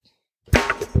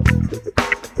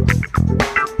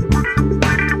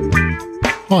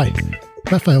Hi,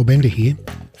 Raphael Bender here,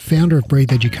 founder of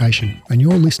Breathe Education, and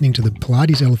you're listening to the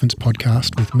Pilates Elephants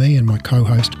podcast with me and my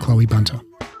co-host Chloe Bunter.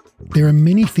 There are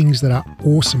many things that are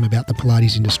awesome about the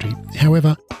Pilates industry.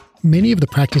 However, many of the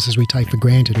practices we take for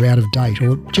granted are out of date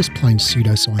or just plain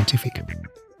pseudoscientific.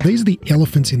 These are the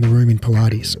elephants in the room in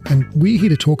Pilates, and we're here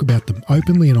to talk about them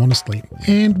openly and honestly,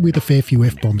 and with a fair few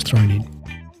F-bombs thrown in.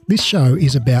 This show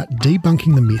is about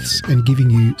debunking the myths and giving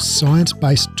you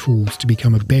science-based tools to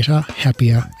become a better,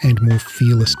 happier, and more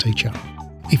fearless teacher.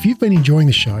 If you've been enjoying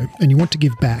the show and you want to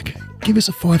give back, give us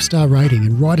a 5-star rating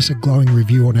and write us a glowing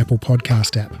review on Apple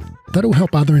Podcast app. That'll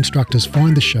help other instructors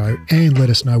find the show and let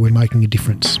us know we're making a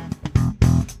difference.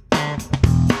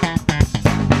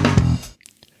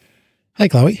 Hey,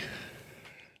 Chloe.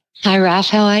 Hi, Raph.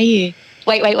 How are you?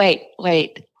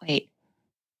 Wait.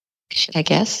 Should I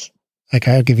guess?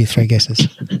 Okay, I'll give you 3 guesses.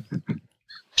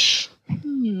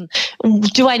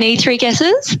 Do I need 3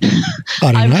 guesses?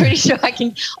 I don't know. Pretty sure I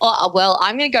can. Oh, well,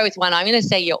 I'm going to go with one. I'm going to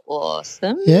say you're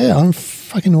awesome. Yeah, I'm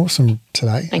fucking awesome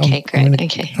today. Okay, great.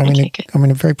 I'm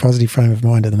in a very positive frame of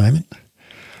mind at the moment.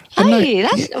 Hey,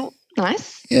 that's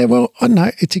nice. Yeah, well, I don't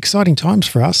know. It's exciting times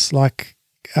for us. Like,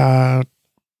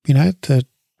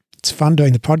 it's fun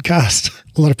doing the podcast.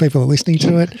 A lot of people are listening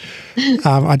to it.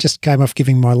 I just came off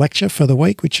giving my lecture for the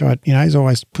week, which is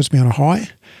always puts me on a high.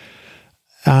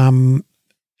 And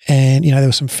there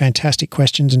were some fantastic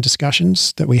questions and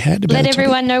discussions that we had about Let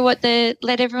everyone know what the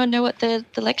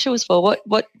lecture was for.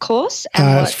 What course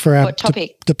and for our what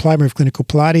topic? Diploma of Clinical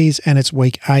Pilates, and it's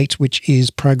week 8, which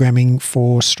is programming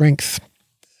for strength.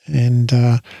 And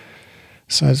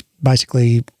so it's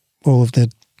basically all of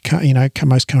the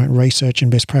most current research and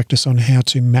best practice on how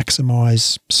to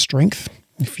maximise strength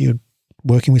if you're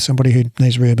working with somebody who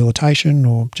needs rehabilitation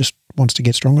or just wants to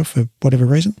get stronger for whatever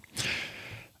reason.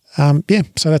 So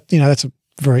that that's a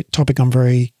very topic I'm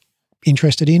very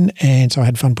interested in, and so I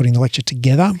had fun putting the lecture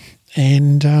together.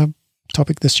 And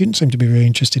topic the students seemed to be really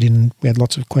interested in. We had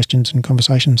lots of questions and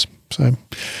conversations. So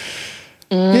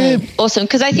awesome,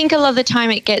 because I think a lot of the time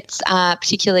it gets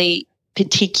particularly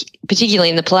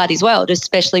in the Pilates world,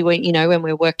 especially when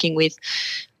we're working with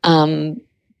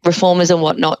reformers and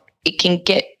whatnot, it can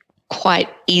get quite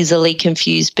easily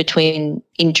confused between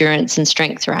endurance and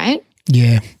strength, right?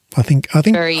 Yeah, I think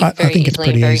very I think easily it's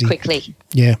pretty and very easy. quickly.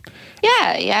 Yeah.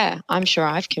 I'm sure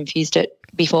I've confused it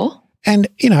before. And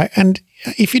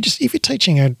if you're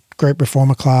teaching a group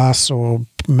reformer class or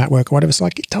mat work or whatever, it's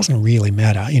like it doesn't really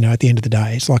matter. At the end of the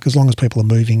day, it's like as long as people are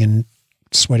moving and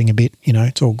sweating a bit,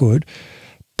 it's all good.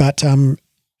 But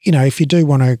if you do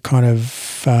want to kind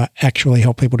of actually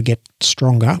help people to get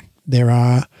stronger, there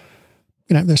are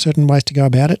certain ways to go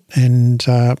about it, and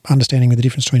understanding the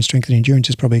difference between strength and endurance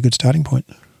is probably a good starting point.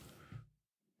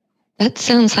 That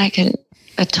sounds like a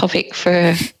topic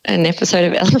for an episode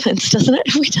of Elephants, doesn't it?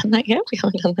 Have we done that yet? We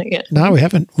haven't done that yet. No, we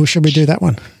haven't. Well, should we do that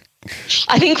one?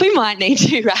 I think we might need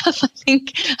to, Raph.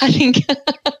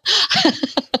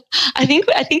 I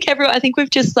think we've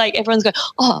just everyone's going,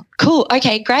 oh, cool,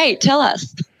 okay, great, tell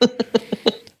us.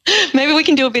 Maybe we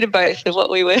can do a bit of both of what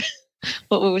we were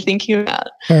thinking about.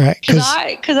 All right,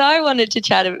 because I wanted to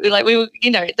chat we were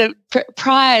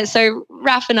prior. So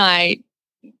Raph and I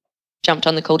jumped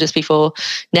on the call just before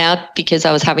now because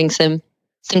I was having some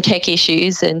tech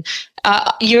issues, and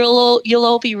you'll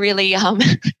all be really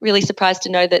really surprised to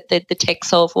know that the tech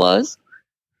solve was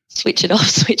switch it off,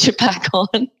 switch it back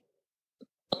on.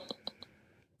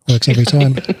 Works every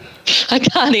time. I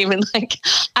can't even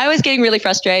I was getting really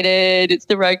frustrated. It's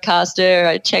the Rodecaster.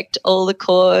 I checked all the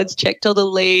chords, checked all the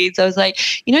leads. I was like,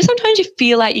 sometimes you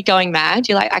feel like you're going mad.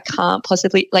 You're like, I can't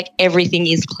possibly, everything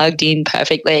is plugged in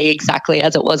perfectly exactly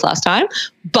as it was last time,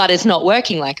 but it's not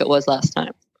working like it was last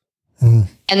time. Mm.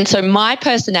 And so my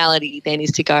personality then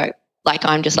is to go,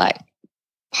 I'm just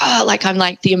I'm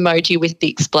like the emoji with the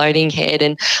exploding head,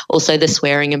 and also the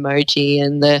swearing emoji,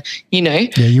 and the you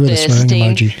were the swearing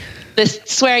steam, emoji. The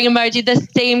swearing emoji, the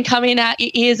steam coming out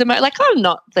your ears emoji. I'm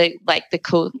not the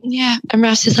cool. Yeah. And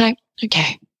Ralph's just like,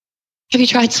 okay, have you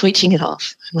tried switching it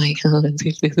off? I'm like, oh, let's see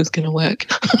if this is going to work.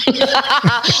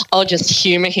 I'll just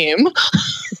humour him.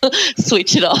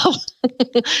 Switch it off.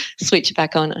 Switch it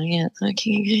back on. Oh yeah, it's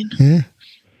working again. Yeah.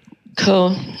 Cool.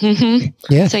 Mm-hmm.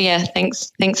 Yeah. So yeah,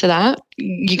 thanks for that.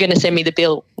 You're going to send me the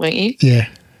bill, weren't you? Yeah.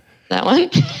 That one.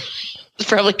 It's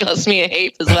probably cost me a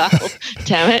heap as well.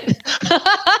 Damn it.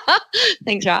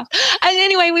 Thanks, Ralph. And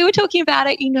anyway, we were talking about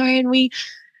it, and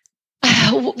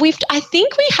I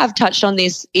think we have touched on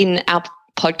this in our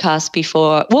podcast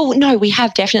before. Well, no, we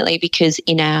have definitely, because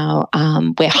in our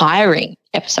we're hiring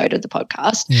episode of the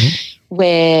podcast,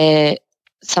 where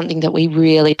something that we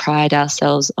really pride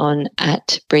ourselves on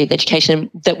at Breathe Education,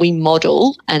 that we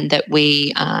model and that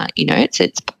we, it's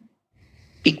a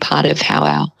big part of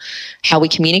how we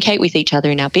communicate with each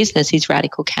other in our business is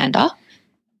radical candor.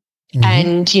 Mm-hmm.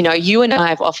 And, you and I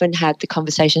have often had the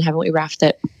conversation, haven't we, Raf,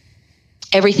 that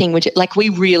everything would, like, we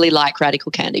really like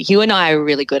radical candor. You and I are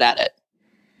really good at it,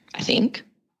 I think.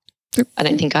 Yep. I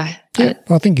don't think I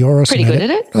think you're also pretty good at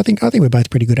it. I think we're both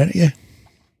pretty good at it, yeah.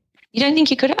 You don't think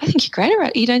you're good at it? I think you're great at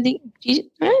it. You don't think –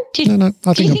 No,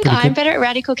 I do you think I'm good. better at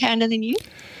radical candor than you?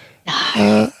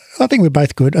 No. I think we're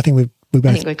both good. I think we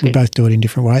both do it in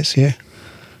different ways, yeah.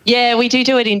 Yeah, we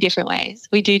do it in different ways.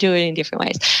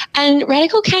 And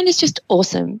radical candor is just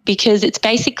awesome because it's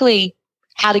basically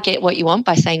how to get what you want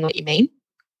by saying what you mean.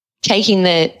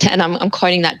 And I'm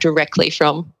quoting that directly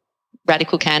from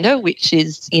Radical Candor, which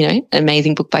is, an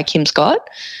amazing book by Kim Scott.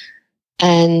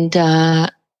 And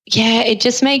it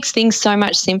just makes things so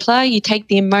much simpler. You take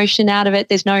the emotion out of it.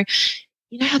 There's no,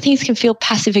 how things can feel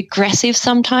passive aggressive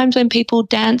sometimes when people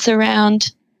dance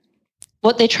around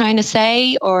what they're trying to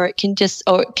say, or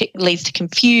it leads to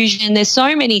confusion. There's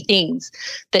so many things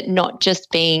that not just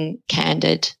being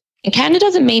candid. And candid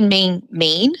doesn't mean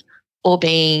mean or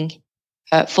being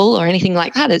hurtful or anything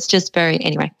like that. It's just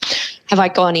anyway, have I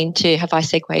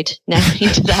segued now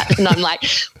into that? And I'm like,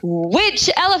 which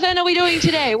elephant are we doing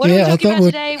today? What are we talking about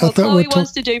today? Well, Chloe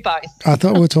wants to do both. I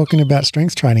thought we were talking about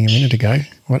strength training a minute ago.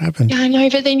 What happened? Yeah, I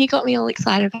know, but then you got me all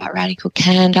excited about radical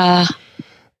candor.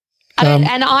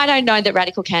 I don't know that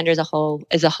radical candor is a whole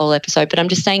episode, but I'm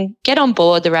just saying, get on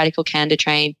board the radical candor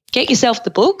train. Get yourself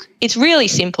the book. It's really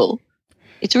simple.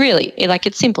 It's really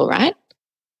it's simple, right?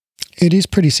 It is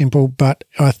pretty simple, but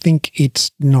I think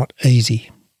it's not easy.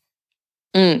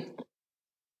 Yeah.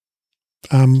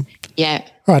 All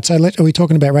right. So are we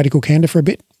talking about radical candor for a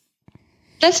bit?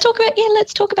 Let's talk about,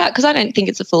 because I don't think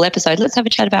it's a full episode. Let's have a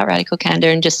chat about radical candor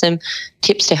and just some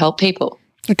tips to help people.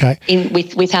 Okay.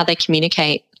 With how they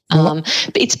communicate. But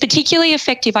it's particularly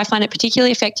effective. I find it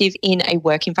particularly effective in a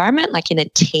work environment, like in a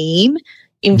team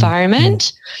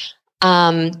environment.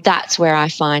 That's where I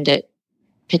find it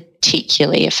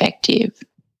particularly effective.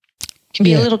 Can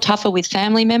be a little tougher with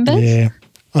family members. Yeah.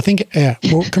 I think,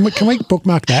 well, can we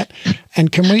bookmark that?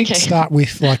 And can we start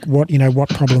with what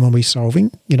problem are we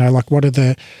solving? What are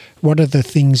the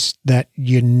things that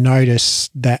you notice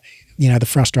that, the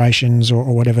frustrations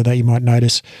or whatever that you might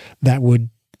notice that would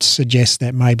suggest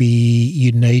that maybe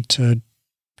you need to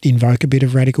invoke a bit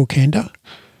of radical candor?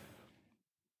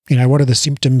 What are the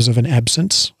symptoms of an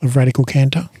absence of radical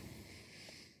candor?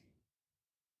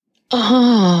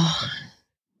 Oh.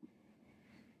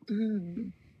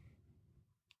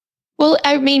 Well,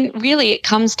 I mean, really it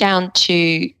comes down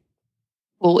to,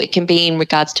 it can be in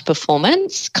regards to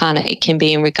performance, it can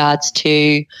be in regards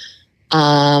to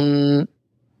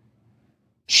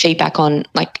feedback on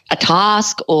like a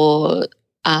task or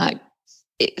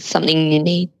something you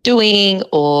need doing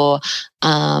or,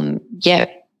 help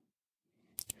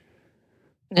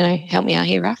me out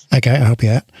here, Raf. Okay, I'll help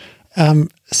you out.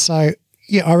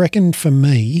 I reckon for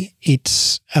me,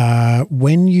 it's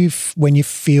when you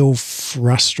feel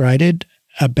frustrated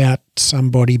about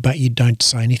somebody, but you don't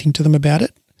say anything to them about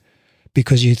it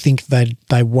because you think that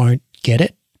they won't get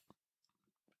it,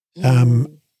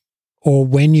 or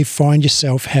when you find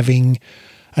yourself having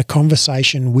a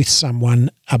conversation with someone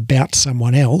about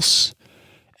someone else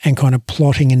and kind of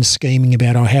plotting and scheming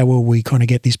about, how will we kind of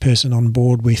get this person on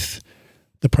board with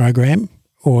the program.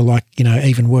 Or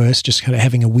even worse, just kind of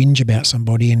having a whinge about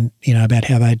somebody and, about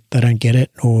how they don't get it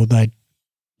or they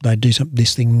do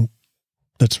this thing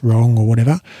that's wrong or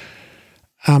whatever.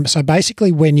 So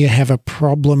basically when you have a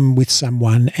problem with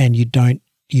someone and you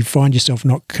find yourself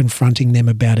not confronting them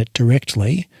about it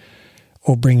directly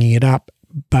or bringing it up,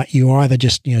 but you either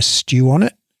just, stew on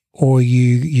it or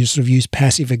you sort of use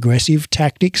passive-aggressive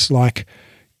tactics like,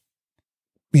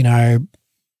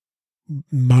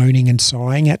 moaning and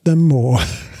sighing at them or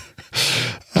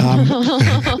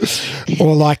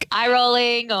or like eye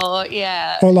rolling or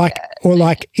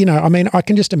I mean, I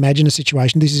can just imagine a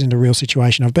situation. This isn't a real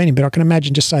situation I've been in, but I can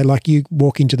imagine just say like you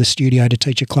walk into the studio to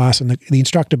teach a class and the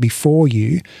instructor before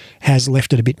you has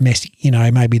left it a bit messy.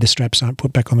 Maybe the straps aren't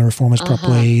put back on the reformers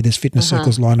properly. There's fitness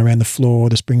circles lying around the floor.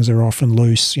 The springs are off and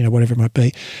loose, whatever it might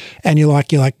be. And you're like,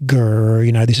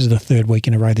 grr, this is the third week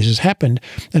in a row this has happened.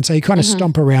 And so you kind of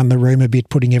stomp around the room a bit,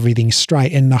 putting everything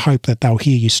straight in the hope that they'll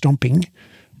hear you stomping.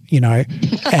 And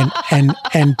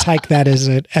take that as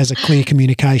a clear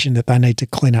communication that they need to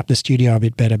clean up the studio a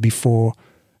bit better before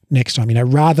next time,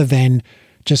 rather than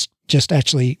just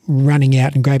actually running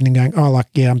out and grabbing them and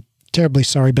going, I'm terribly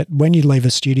sorry, but when you leave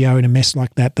a studio in a mess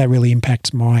like that, that really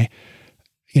impacts my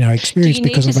experience. Do you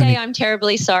because need to I've say only, I'm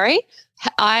terribly sorry?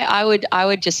 I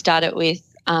would just start it with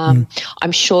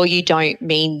I'm sure you don't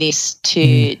mean this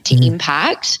to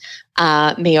impact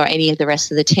me or any of the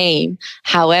rest of the team.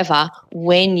 However,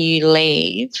 when you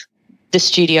leave the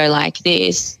studio like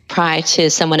this prior to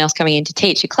someone else coming in to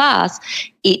teach a class,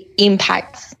 it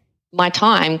impacts my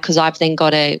time because I've then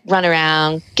got to run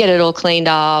around, get it all cleaned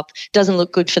up, doesn't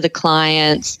look good for the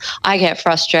clients. I get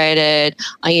frustrated.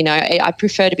 I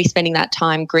prefer to be spending that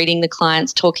time greeting the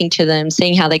clients, talking to them,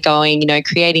 seeing how they're going,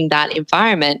 creating that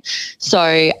environment.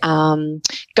 So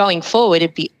going forward,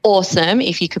 it'd be awesome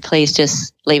if you could please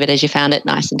just leave it as you found it,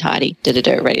 nice and tidy,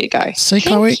 ready to go. See,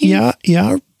 Chloe, you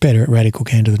are better at radical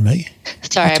candor than me.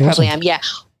 Sorry, That's I probably awesome. am. Yeah.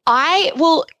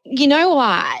 You know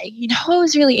why? You know what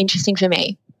was really interesting for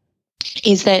me?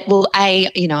 Is that, I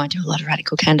do a lot of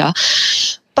radical candor,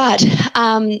 but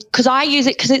because I use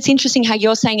it, because it's interesting how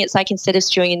you're saying it's like instead of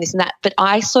stewing and this and that, but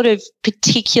I sort of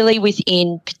particularly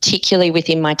within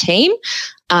my team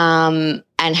and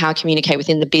how I communicate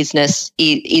within the business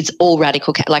is all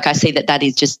radical. Like I see that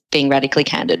is just being radically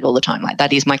candid all the time. Like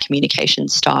that is my communication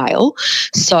style.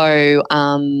 So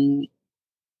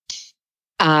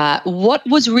what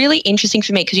was really interesting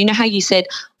for me, because you know how you said,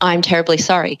 I'm terribly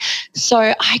sorry. So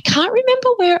I can't remember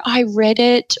where I read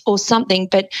it or something,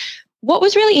 but what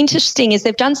was really interesting is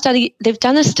they've done a study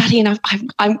and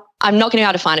I'm not going to be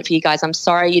able to find it for you guys. I'm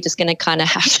sorry. You're just going to kind of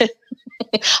have to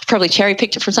probably cherry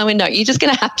picked it from somewhere. No, you're just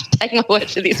going to have to take my word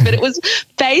for this. But it was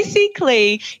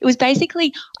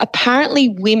basically apparently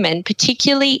women,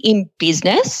 particularly in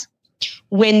business,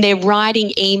 when they're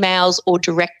writing emails or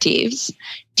directives,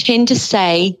 tend to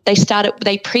say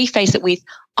they preface it with,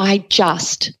 I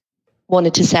just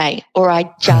wanted to say, or I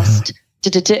just,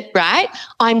 right?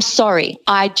 I'm sorry.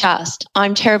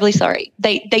 I'm terribly sorry.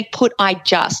 They put I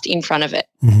just in front of it.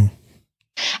 Mm-hmm.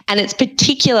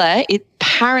 And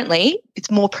apparently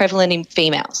it's more prevalent in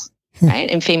females,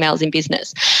 right? And females in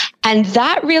business. And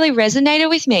that really resonated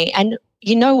with me. And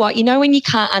you know what? When you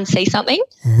can't unsee something,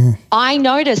 I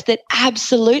noticed that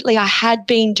absolutely I had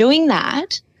been doing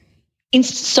that.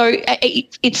 So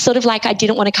it's sort of like I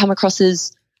didn't want to come across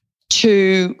as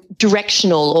too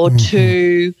directional or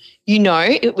too,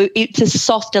 it's a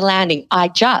softer landing.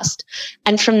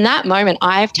 And from that moment,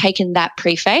 I've taken that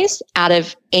preface out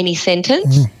of any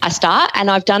sentence I start, and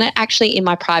I've done it actually in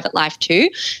my private life too,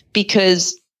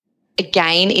 because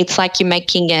again, it's like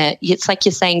it's like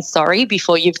you're saying sorry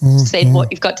before you've said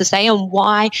what you've got to say, and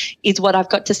why is what I've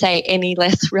got to say any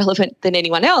less relevant than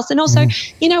anyone else? And also,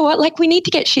 you know what, like we need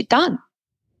to get shit done.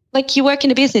 Like you work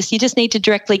in a business, you just need to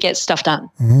directly get stuff done,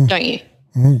 don't you?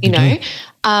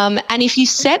 And if you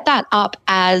set that up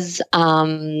as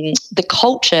the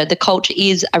culture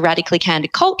is a radically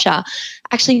candid culture,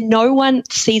 actually no one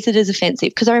sees it as offensive.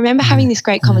 Because I remember having this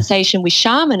great conversation with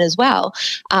Charmin as well,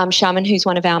 Charmin, who's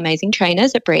one of our amazing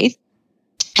trainers at Breathe.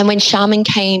 And when Charmin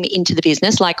came into the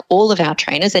business, like all of our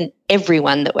trainers and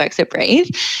everyone that works at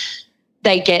Breathe,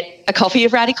 they get a copy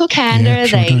of Radical Candor.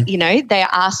 They're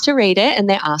asked to read it and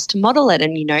they're asked to model it.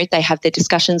 And, they have their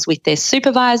discussions with their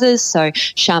supervisors. So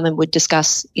Charmin would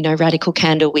discuss, Radical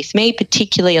Candor with me,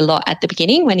 particularly a lot at the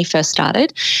beginning when he first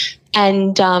started.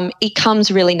 And it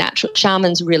comes really natural.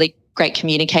 Charmin's really great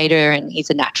communicator and he's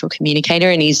a natural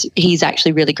communicator, and he's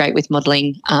actually really great with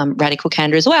modeling Radical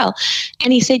Candor as well.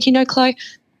 And he said, Chloe,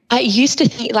 I used to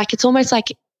think like it's almost like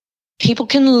people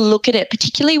can look at it,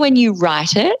 particularly when you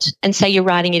write it and say you're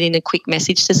writing it in a quick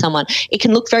message to someone, it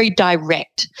can look very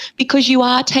direct because you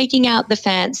are taking out the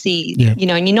fancy, and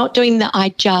you're not doing the I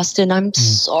just and I'm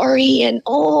sorry and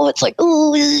it's like,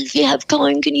 if you have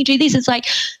time, can you do this? It's like,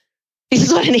 this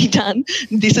is what I need done.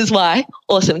 This is why.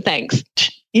 Awesome, thanks.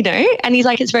 And he's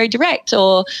like, it's very direct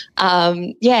or,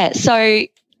 So,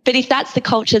 but if that's the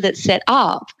culture that's set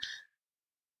up,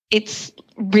 it's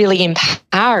really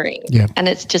empowering and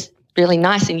it's just really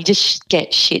nice and you just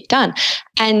get shit done.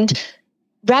 And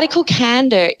radical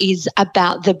candor is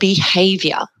about the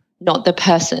behavior, not the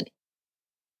person.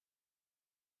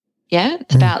 Yeah,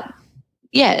 it's about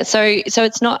so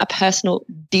it's not a personal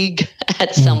dig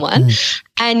at someone.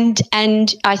 And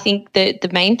I think that the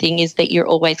main thing is that you're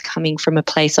always coming from a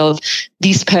place of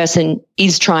this person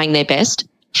is trying their best,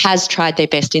 has tried their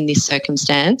best in this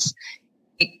circumstance.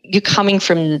 You're coming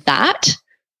from that.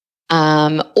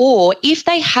 Or if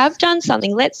they have done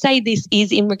something, let's say this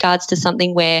is in regards to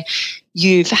something where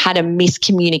you've had a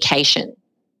miscommunication.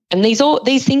 And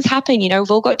these things happen,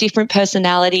 we've all got different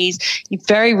personalities. It's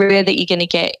very rare that you're going to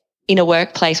get in a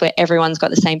workplace where everyone's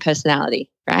got the same personality,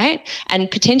 right? And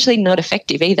potentially not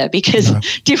effective either because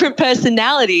different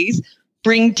personalities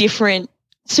bring different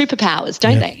superpowers,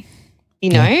 don't they?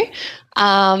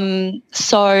 And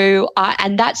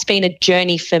that's been a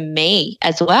journey for me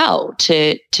as well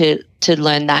to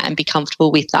learn that and be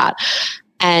comfortable with that.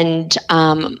 And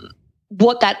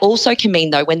what that also can mean,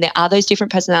 though, when there are those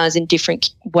different personalities in different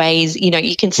ways, you know,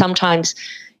 you can sometimes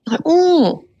like,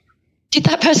 oh, did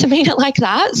that person mean it like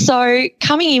that? So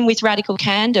coming in with radical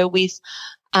candor with,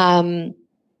 I'm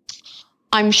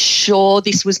sure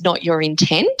this was not your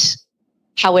intent.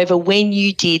 However, when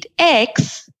you did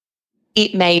X,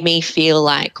 it made me feel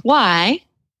like Y.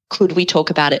 Could we talk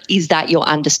about it? Is that your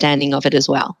understanding of it as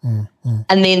well? Mm-hmm.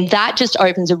 And then that just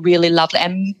opens a really lovely,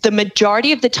 and the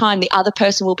majority of the time the other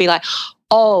person will be like,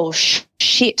 oh,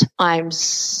 shit, I'm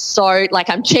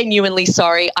genuinely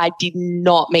sorry. I did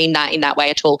not mean that in that way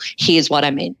at all. Here's what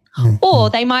I meant. Mm-hmm. Or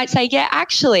they might say, yeah,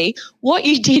 actually, what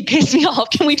you did pissed me off.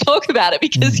 Can we talk about it?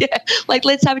 Because,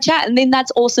 let's have a chat. And then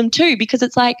that's awesome too, because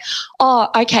it's like, oh,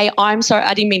 okay, I'm sorry.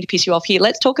 I didn't mean to piss you off here.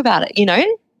 Let's talk about it, you know?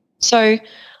 So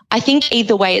I think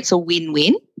either way it's a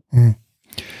win-win. Mm.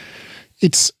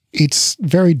 It's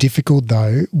very difficult,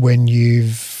 though, when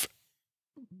you've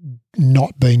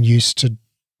not been used to,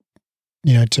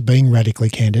 you know, to being radically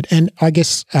candid. And I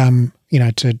guess, you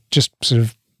know, to just sort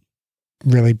of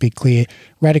really be clear,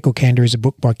 Radical Candor is a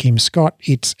book by Kim Scott.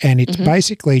 It's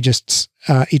basically just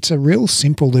it's a real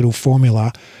simple little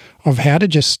formula of how to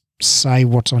just say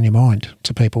what's on your mind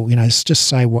to people. You know, just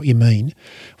say what you mean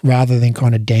rather than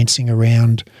kind of dancing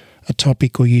around a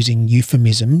topic or using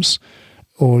euphemisms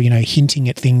or, you know, hinting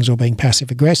at things or being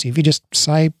passive aggressive. You just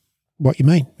say what you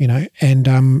mean, you know,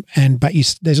 but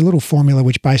there's a little formula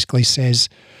which basically says,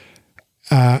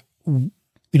 you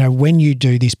know, when you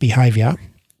do this behaviour,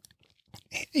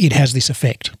 it has this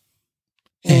effect,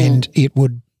 and it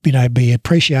would, you know, be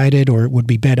appreciated, or it would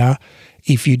be better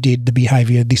if you did the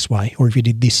behaviour this way, or if you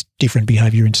did this different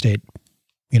behaviour instead.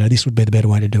 You know, this would be the better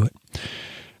way to do it.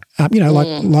 You know,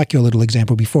 like your little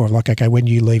example before, like, okay, when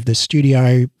you leave the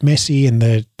studio messy and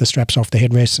the strap's off the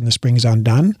headrest and the spring's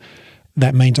undone,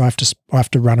 that means I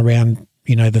have to run around,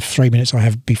 you know, the 3 minutes I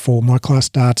have before my class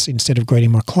starts. Instead of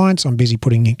greeting my clients, I'm busy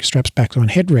putting straps back on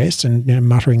headrests and, you know,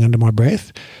 muttering under my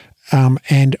breath.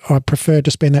 And I prefer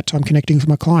to spend that time connecting with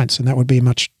my clients, and that would be a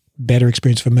much better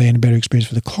experience for me and a better experience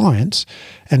for the clients.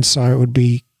 And so it would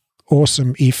be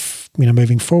awesome if, you know,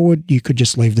 moving forward, you could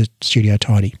just leave the studio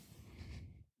tidy.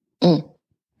 Yeah.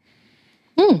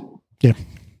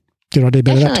 Did I do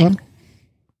better that time?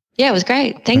 Yeah, it was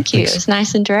great. Thank you. Thanks. It was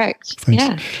nice and direct.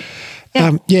 Thanks.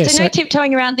 Yeah. So no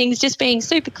tiptoeing around things, just being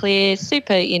super clear,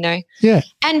 super, you know. Yeah.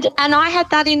 And I've had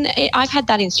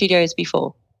that in studios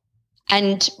before.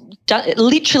 And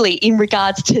literally in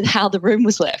regards to how the room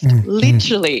was left,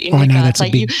 literally in regards. Know, that's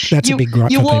a big gripe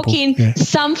for you walk people. in,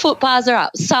 some foot bars are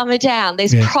up, some are down.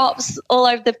 There's props all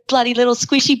over the bloody little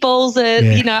squishy balls.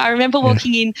 You know, I remember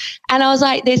walking in and I was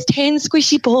like, there's 10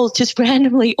 squishy balls just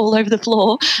randomly all over the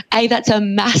floor. That's a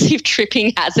massive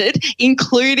tripping hazard,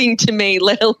 including to me,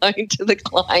 let alone to the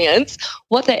clients.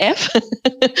 What the F?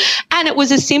 And it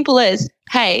was as simple as,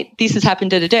 hey, this has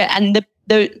happened, and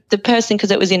the person,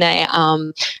 because it was in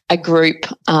a group,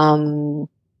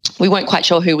 we weren't quite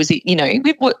sure who was it, you know,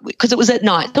 because it was at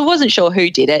night. So I wasn't sure who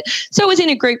did it. So it was in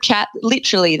a group chat,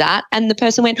 literally that, and the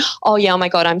person went, oh, yeah, oh, my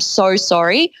God, I'm so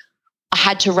sorry. I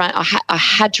had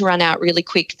to run out really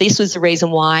quick. This was the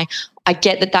reason why. I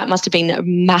get that must have been a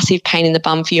massive pain in the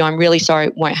bum for you. I'm really sorry.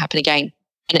 It won't happen again.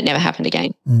 And it never happened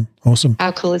again. Awesome.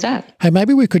 How cool is that? Hey,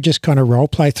 maybe we could just kind of role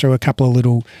play through a couple of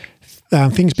little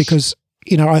things, because,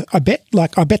 you know, I bet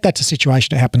that's a situation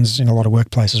that happens in a lot of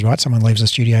workplaces, right? Someone leaves the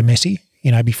studio messy,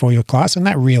 you know, before your class, and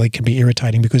that really can be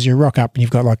irritating because you rock up and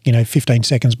you've got, like, you know, 15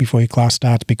 seconds before your class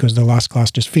starts because the last class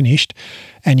just finished,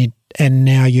 and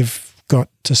now you've got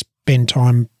to spend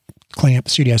time cleaning up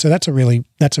the studio. So that's a really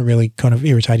kind of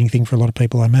irritating thing for a lot of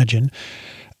people, I imagine.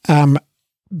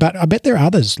 But I bet there are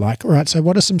others, like, all right, so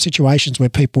what are some situations where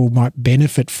people might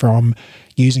benefit from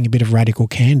using a bit of radical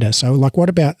candor? So, like, what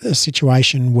about a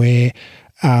situation where,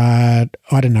 I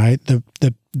don't know,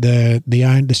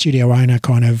 the studio owner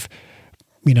kind of,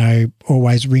 you know,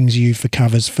 always rings you for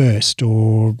covers first,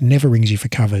 or never rings you for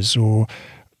covers, or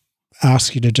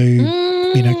asks you to do,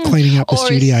 you know, cleaning up the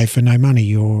studio for no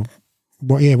money, or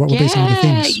what would be some of the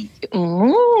things?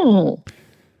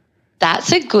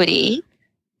 That's a goodie.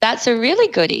 That's a really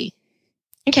goodie.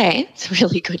 Okay, it's a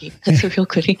really goodie. That's a real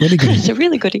goodie. Really goodie. It's a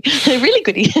really goodie. A really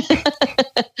goodie.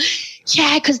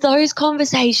 Yeah, because those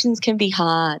conversations can be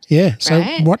hard. Yeah. So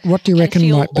right? what do you reckon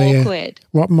might be awkward.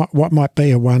 What might be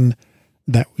a one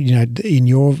that, you know, in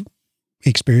your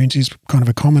experience is kind of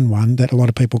a common one that a lot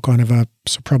of people kind of are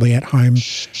probably at home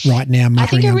right now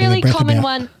muttering under their breath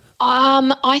about?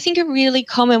 I think a really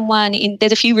common one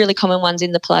there's a few really common ones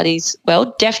in the Pilates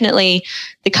world. Definitely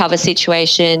the cover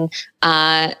situation,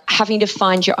 having to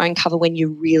find your own cover when you're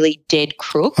really dead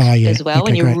crook as well,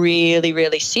 when you're really,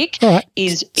 really sick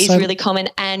is really common.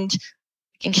 And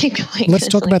can keep going. Let's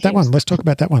talk about that one. Let's talk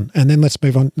about that one. And then let's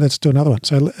move on. Let's do another one.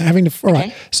 So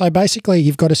right. So basically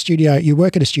you've got a studio, you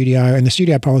work at a studio, and the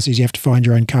studio policies you have to find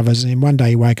your own covers. And one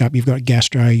day you wake up, you've got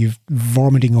gastro, you're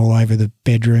vomiting all over the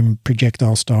bedroom,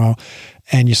 projectile style.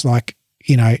 And it's like,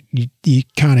 you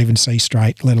can't even see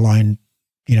straight, let alone,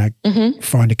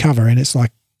 find a cover. And it's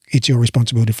like, it's your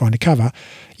responsibility to find a cover.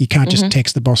 You can't just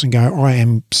text the boss and go, I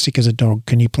am sick as a dog.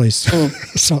 Can you please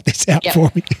sort this out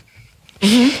for me?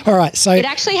 All right, so it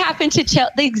actually happened to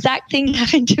the exact thing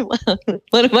happened to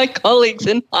one of my colleagues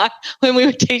and I when we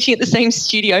were teaching at the same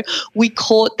studio. We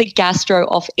caught the gastro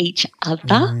off each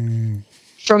other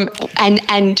from and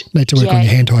need to work on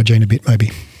your hand hygiene a bit, maybe.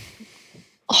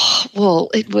 Oh, well,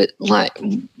 it would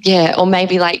or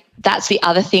maybe that's the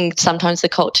other thing. Sometimes the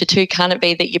culture too, can't it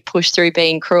be that you push through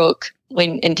being crook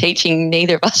when in teaching?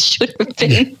 Neither of us should have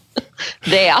been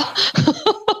there.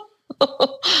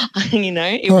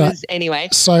 It was anyway.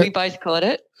 So we both caught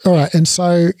it. All right, and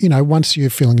so once you're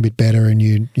feeling a bit better and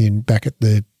you're back at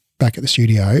the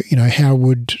studio, how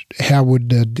would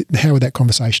that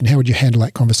conversation? How would you handle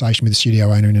that conversation with the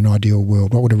studio owner in an ideal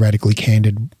world? What would a radically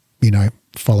candid,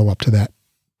 follow up to that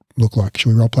look like? Should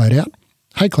we role play it out?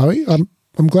 Hey, Chloe,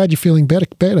 I'm glad you're feeling better.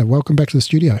 Welcome back to the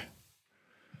studio.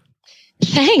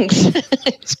 Thanks.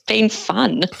 It's been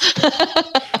fun.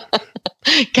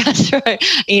 Gastro,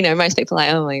 most people are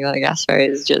like, oh my God, gastro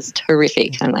is just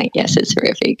horrific. I'm like, yes, it's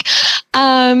horrific.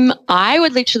 I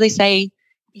would literally say,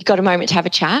 you got a moment to have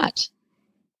a chat.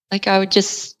 Like I would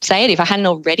just say it if I hadn't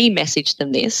already messaged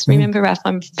them this. Remember, Raf,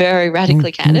 I'm very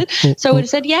radically candid. So I would have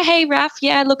said, yeah, hey, Raf,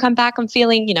 yeah, look, I'm back. I'm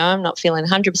feeling, I'm not feeling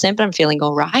 100%, but I'm feeling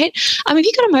all right. Have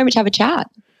you got a moment to have a chat?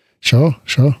 Sure.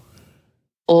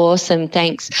 Awesome,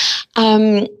 thanks.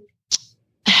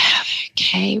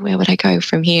 Okay, where would I go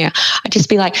from here? I'd just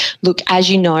be like, look, as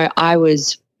you know, I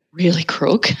was really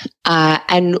crook.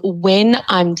 And when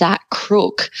I'm that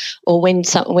crook or when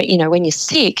you're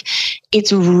sick,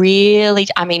 it's really,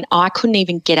 I couldn't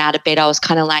even get out of bed. I was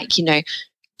kind of like,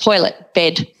 toilet,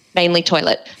 bed, mainly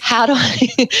toilet. How do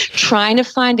I trying to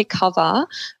find a cover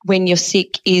when you're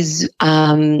sick is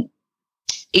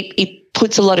it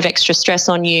puts a lot of extra stress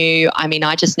on you.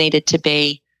 I just needed to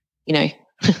be,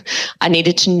 I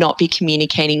needed to not be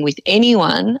communicating with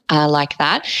anyone like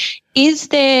that. Is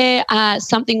there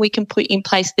something we can put in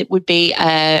place that would be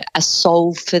a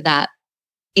solve for that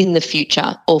in the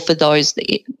future or for those that,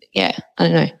 I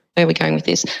don't know. Where are we going with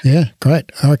this? Yeah,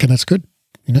 great. I reckon that's good,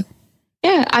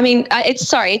 Yeah, it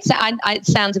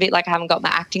sounds a bit like I haven't got my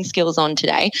acting skills on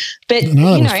today, but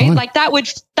that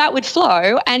would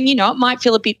flow, and it might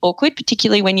feel a bit awkward,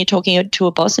 particularly when you're talking to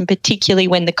a boss, and particularly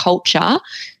when the culture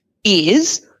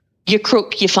is you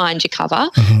crook, you find your cover.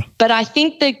 But I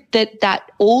think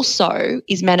that also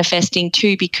is manifesting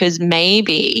too because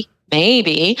maybe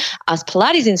us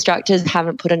Pilates instructors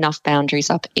haven't put enough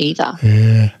boundaries up either.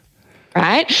 Yeah.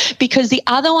 Right? Because the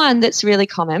other one that's really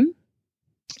common,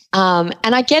 and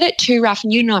I get it too, Raf,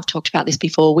 and I've talked about this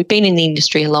before. We've been in the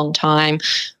industry a long time.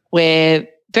 We're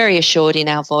very assured in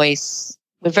our voice.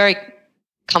 We're very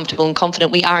comfortable and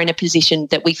confident. We are in a position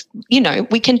that we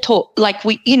can talk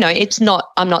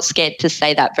I'm not scared to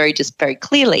say that very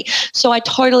clearly. So I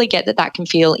totally get that can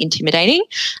feel intimidating.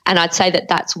 And I'd say that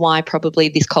that's why probably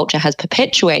this culture has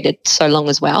perpetuated so long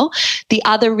as well. The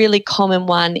other really common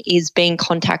one is being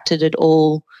contacted at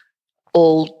all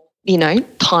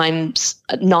times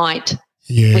at night,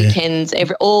 weekends,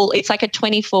 it's like a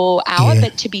 24-hour.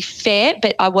 But to be fair,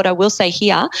 what I will say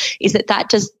here is that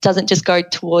just doesn't just go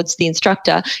towards the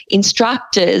instructor.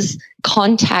 Instructors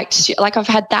contact, like I've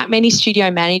had that many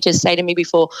studio managers say to me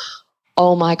before,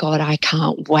 oh my God, I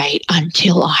can't wait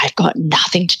until I've got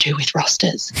nothing to do with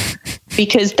rosters.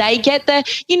 Because they get and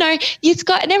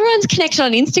everyone's connected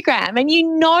on Instagram, and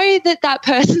that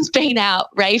person's been out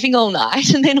raving all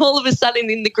night, and then all of a sudden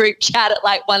in the group chat at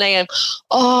like 1 a.m,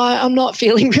 oh, I'm not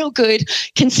feeling real good.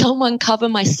 Can someone cover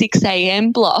my 6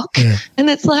 a.m. block? Yeah. And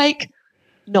it's like,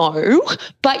 no,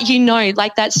 but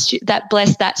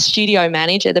that studio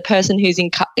manager, the person who's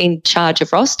in charge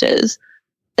of rosters,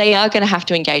 they are going to have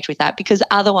to engage with that, because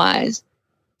otherwise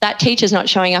that teacher's not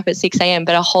showing up at 6 a.m,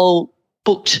 but a whole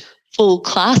booked full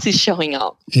class is showing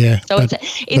up. Yeah. So it's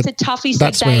a toughie. So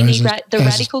the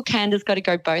radical candidate's got to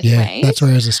go both ways. That's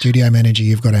where as a studio manager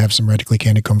you've got to have some radically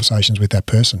candid conversations with that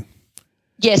person.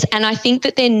 Yes, and I think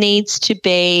that there needs to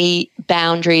be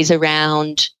boundaries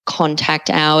around contact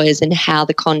hours and how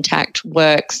the contact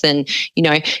works. And, you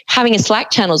know, having a Slack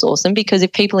channel is awesome, because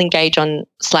if people engage on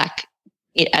Slack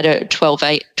at a 12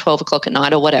 o'clock at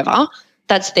night or whatever,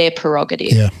 that's their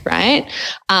prerogative, right?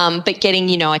 But getting,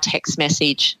 you know, a text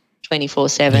message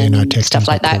 24/7, stuff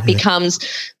like that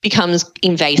becomes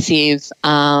invasive.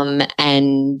 And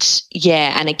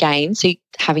again, so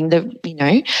having the, you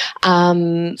know,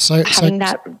 having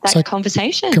that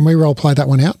conversation. Can we role play that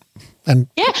one out? And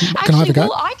can I have a go?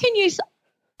 Well, I can use.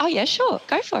 Oh yeah, sure,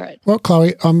 go for it. Well,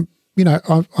 Chloe, I'm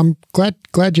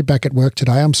glad you're back at work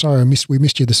today. I'm sorry we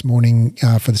missed you this morning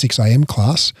for the 6 a.m.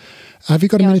 class. Have you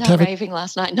got a minute to have raving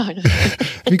last night? No.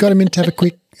 Have you got a minute to have a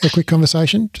quick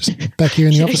conversation just back here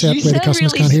in the office out where the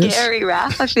customers can't hear us? Scary,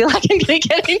 Raph. I feel like I'm going to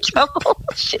get in trouble.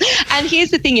 And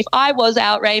here's the thing: if I was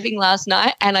out raving last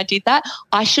night and I did that,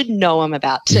 I should know I'm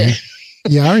about to. Yeah.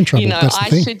 You are in trouble. You know, that's the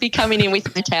thing. should be coming in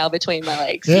with my tail between my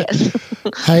legs. Yeah. Yes.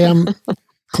 Hey,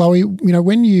 Chloe, you know,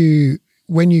 when you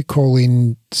call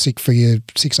in sick for your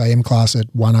 6 a.m. class at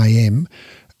 1 a.m.,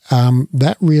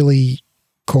 that really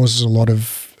causes a lot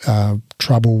of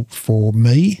trouble for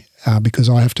me because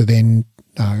I have to then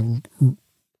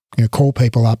call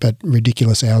people up at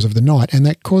ridiculous hours of the night, and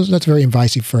that's very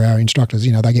invasive for our instructors.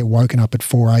 You know, they get woken up at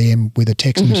 4 a.m. with a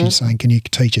text message saying, "Can you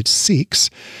teach at 6?"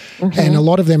 And a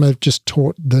lot of them have just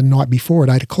taught the night before at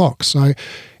 8 o'clock. So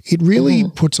it really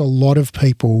puts a lot of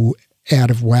people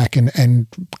out of whack and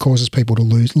causes people to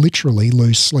literally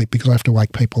lose sleep because I have to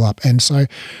wake people up. And so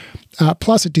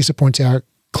plus it disappoints our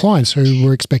clients who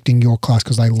were expecting your class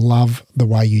because they love the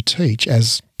way you teach,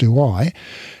 as do I.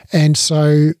 And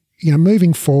so, you know,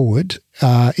 moving forward,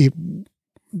 it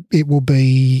will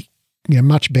be, you know,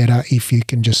 much better if you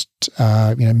can just,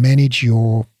 manage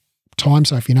your time.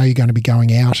 So if you know you're going to be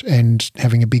going out and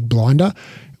having a big blinder,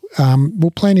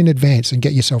 we'll plan in advance and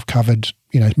get yourself covered,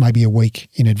 you know, maybe a week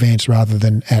in advance rather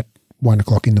than at 1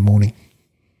 o'clock in the morning.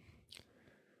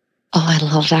 Oh, I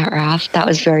love that, Raph. That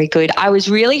was very good. I was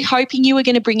really hoping you were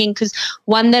going to bring in, because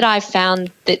one that I've found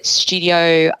that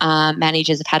studio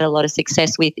managers have had a lot of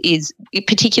success with is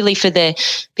particularly for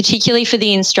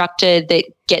the instructor that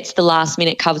gets the last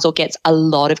minute covers or gets a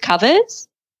lot of covers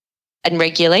and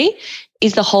regularly,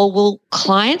 is the whole, well,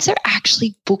 clients are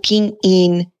actually booking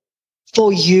in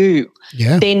for you.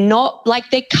 Yeah. They're not like,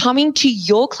 they're coming to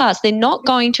your class. They're not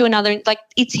going to another, like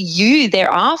it's you they're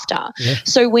after. Yeah.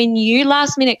 So when you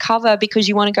last minute cover because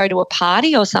you want to go to a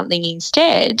party or something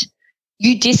instead,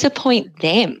 you disappoint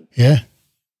them. Yeah.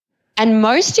 And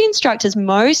most instructors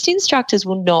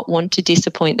will not want to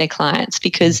disappoint their clients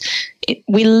because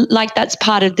that's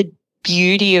part of the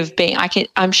beauty of being,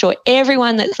 I'm sure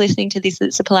everyone that's listening to this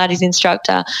that's a Pilates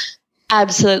instructor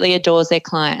absolutely adores their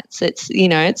clients. It's, you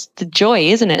know, it's the joy,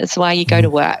 isn't it? It's why you go to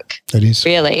work. It is.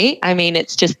 Really. I mean,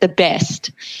 it's just the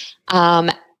best.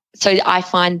 So I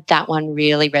find that one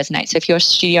really resonates. So if you're a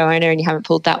studio owner and you haven't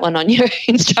pulled that one on your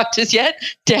instructors yet,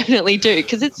 definitely do,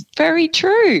 because it's very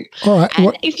true. All right.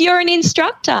 And if you're an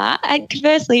instructor, and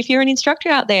conversely, if you're an instructor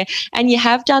out there and you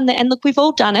have done that, and look, we've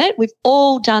all done it. We've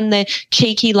all done the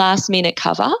cheeky last minute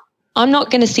cover. I'm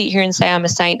not going to sit here and say I'm a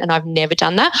saint and I've never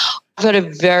done that. I've got a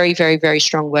very, very, very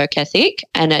strong work ethic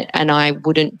and I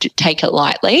wouldn't take it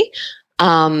lightly.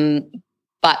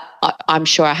 But I'm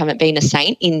sure I haven't been a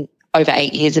saint in over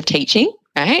 8 years of teaching,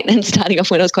 right? And starting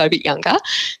off when I was quite a bit younger.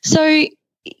 So,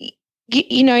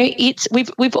 you know,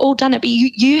 we've all done it, but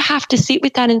you have to sit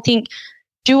with that and think,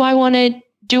 do I want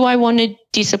to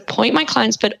disappoint my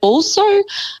clients? But also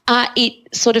it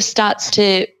sort of starts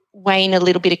to wane a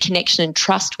little bit of connection and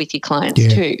trust with your clients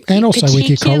too. And also with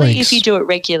your colleagues. If you do it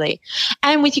regularly.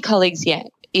 And with your colleagues,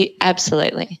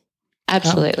 absolutely.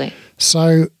 Absolutely.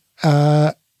 So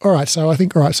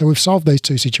we've solved these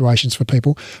two situations for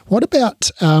people. What about,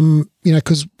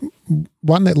 because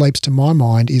one that leaps to my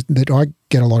mind is that I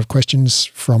get a lot of questions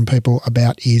from people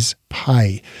about is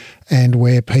pay, and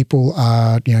where people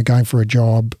are, going for a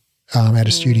job at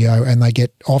a studio and they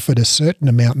get offered a certain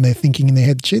amount and they're thinking in their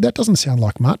head, gee, that doesn't sound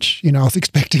like much. I was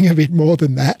expecting a bit more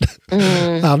than that.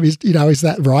 Is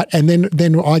that right? And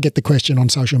then I get the question on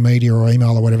social media or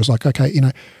email or whatever. It's like, okay,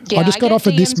 I just got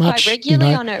offered this much. Quite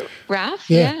regularly on it, Raph.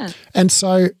 Yeah. And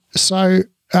so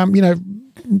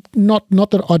not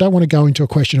that I don't want to go into a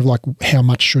question of like how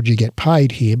much should you get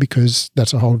paid here, because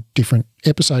that's a whole different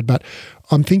episode. But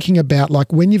I'm thinking about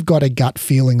like when you've got a gut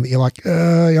feeling that you're like,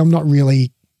 I'm not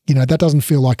really, that doesn't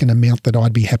feel like an amount that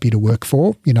I'd be happy to work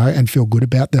for, and feel good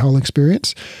about the whole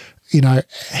experience.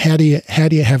 How do you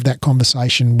have that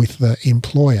conversation with the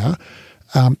employer,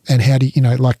 and how do you,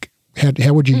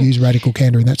 how would you use radical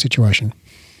candor in that situation?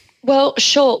 Well,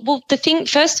 sure. Well, the thing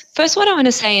first, what I want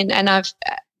to say, and I've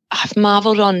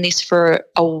marveled on this for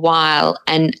a while,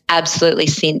 and absolutely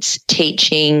since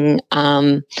teaching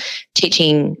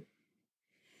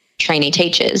trainee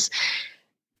teachers.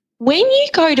 When you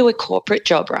go to a corporate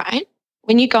job, right?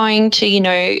 When you're going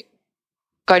to,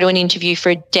 go to an interview for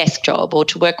a desk job or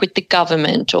to work with the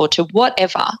government or to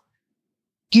whatever,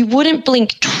 you wouldn't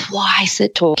blink twice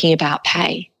at talking about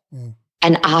pay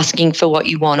and asking for what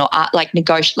you want or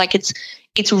negotiate. Like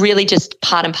it's really just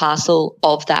part and parcel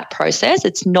of that process.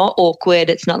 It's not awkward.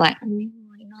 It's not like, you're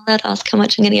not allowed to ask how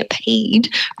much I'm going to get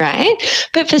paid, right?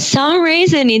 But for some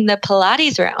reason in the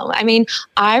Pilates realm, I mean,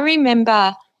 I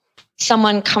remember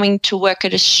someone coming to work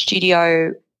at a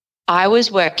studio I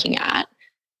was working at,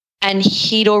 and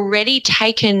he'd already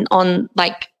taken on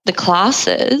the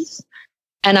classes.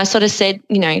 And I sort of said,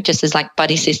 just as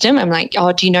buddy system, I'm like,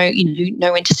 oh, do you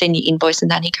know when to send your invoice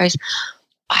and that? And he goes,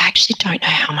 I actually don't know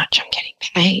how much I'm getting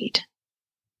paid.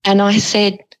 And I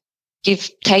said,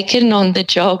 you've taken on the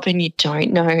job and you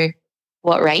don't know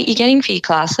what rate you're getting for your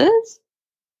classes?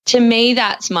 To me,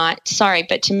 that's mind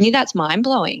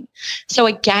blowing. So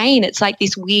again, it's like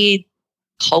this weird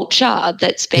culture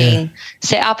that's being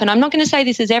set up. And I'm not going to say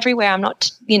this is everywhere. I'm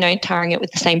not, tarring it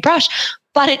with the same brush,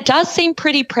 but it does seem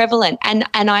pretty prevalent. And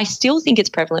I still think it's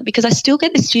prevalent because I still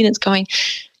get the students going,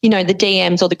 the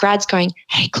DMs or the grads going,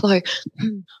 hey, Chloe,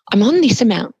 I'm on this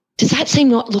amount. Does that seem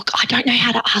look, I don't know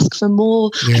how to ask for more.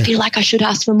 Yeah. I feel like I should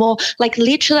ask for more.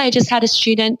 Literally, I just had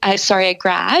a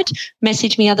grad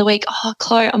message me the other week, oh,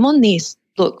 Chloe, I'm on this.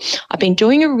 Look, I've been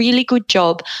doing a really good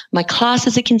job. My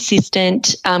classes are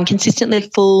consistently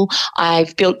full.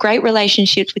 I've built great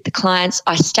relationships with the clients.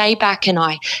 I stay back and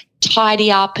I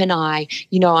tidy up and I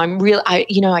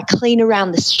clean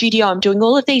around the studio. I'm doing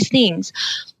all of these things.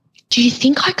 Do you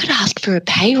think I could ask for a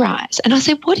pay rise? And I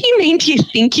said, what do you mean do you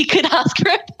think you could ask for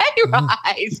a pay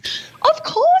rise? Of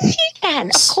course you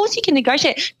can. Of course you can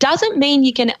negotiate. It doesn't mean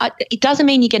you're going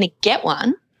to get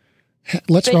one.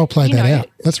 Let's role play that out.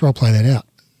 Let's role play that out.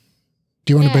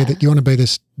 Do you want to be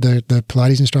the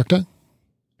Pilates instructor?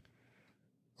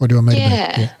 Or do you want me to be?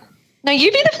 Yeah. No,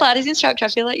 you be the Pilates instructor. I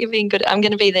feel like you're being good. I'm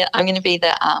going to be the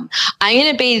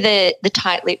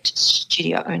tight-lipped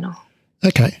studio owner.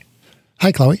 Okay.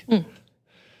 Hey, Chloe.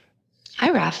 Hi,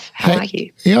 Raf. How are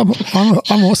you? Yeah,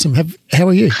 I'm awesome. How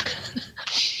are you?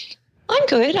 I'm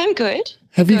good.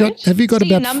 Have you got about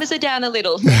your numbers are down a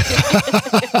little.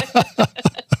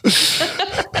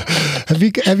 Have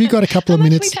you got a couple of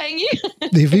minutes? How much are we paying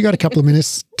you? Have you got a couple of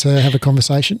minutes to have a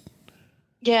conversation?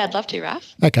 Yeah, I'd love to,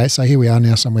 Raf. Okay, so here we are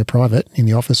now somewhere private in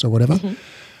the office or whatever.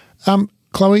 Mm-hmm.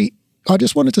 Chloe, I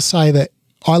just wanted to say that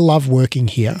I love working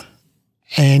here.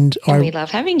 And we love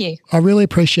having you. I really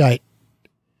appreciate,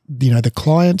 the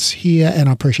clients here, and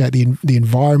I appreciate the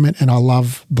environment, and I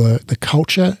love the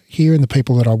culture here and the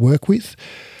people that I work with.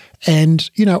 And,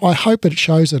 I hope it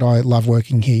shows that I love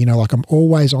working here. I'm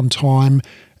always on time.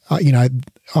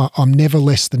 I'm never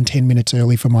less than 10 minutes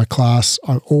early for my class.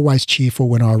 I'm always cheerful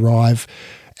when I arrive.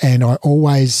 And I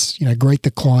always, greet the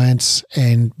clients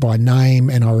and by name,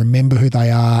 and I remember who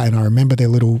they are, and I remember their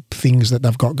little things that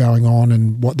they've got going on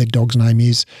and what their dog's name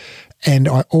is. And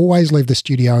I always leave the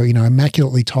studio,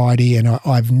 immaculately tidy, and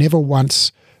I've never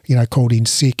once, called in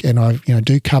sick, and I,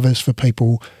 do covers for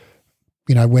people,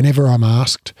 whenever I'm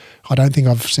asked. I don't think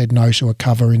I've said no to a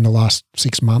cover in the last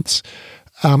 6 months.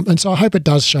 And so I hope it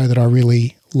does show that I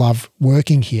really love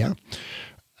working here.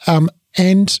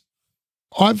 And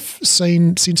I've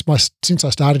seen since I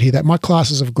started here that my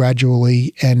classes have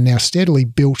gradually and now steadily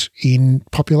built in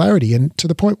popularity, and to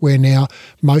the point where now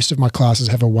most of my classes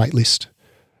have a wait list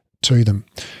to them.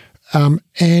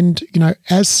 And,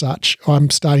 as such, I'm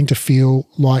starting to feel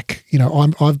like,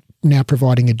 I'm now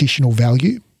providing additional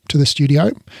value to the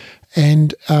studio.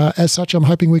 And as such, I'm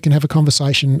hoping we can have a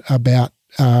conversation about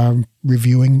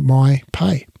reviewing my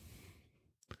pay.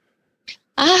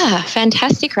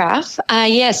 Fantastic, Raf.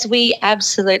 Yes, we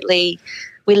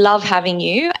love having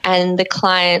you, and the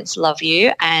clients love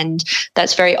you, and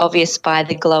that's very obvious by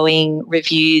the glowing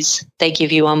reviews they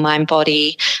give you on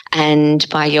Mindbody and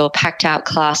by your packed out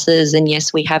classes. And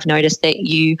yes, we have noticed that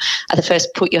you are the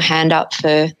first put your hand up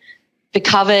for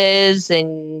covers,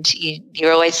 and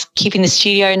you're always keeping the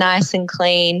studio nice and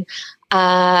clean.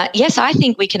 Yes, I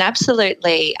think we can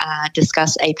absolutely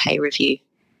discuss a pay review.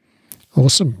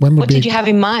 Awesome. What did you have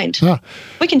in mind?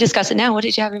 We can discuss it now. What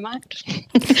did you have in mind?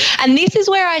 And this is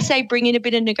where I say bring in a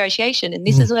bit of negotiation. And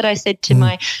this is what I said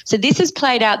to so this has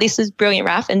played out. This is brilliant,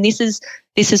 Raf. And this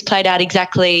has played out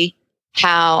exactly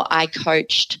how I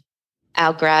coached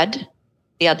our grad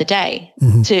the other day.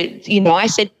 Mm-hmm. I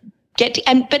said,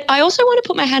 but I also want to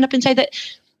put my hand up and say that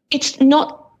it's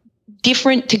not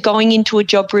different to going into a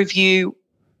job review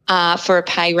for a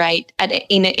pay rate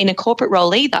in a corporate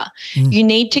role either. You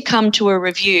need to come to a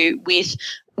review with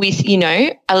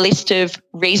a list of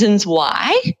reasons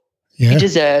why you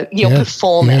deserve your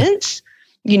performance,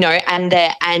 and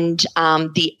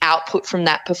the output from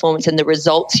that performance and the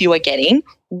results you are getting,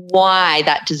 why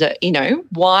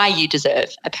you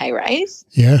deserve a pay raise.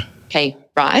 Yeah. Pay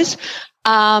rise.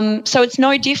 So it's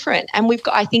no different. And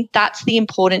I think that's the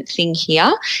important thing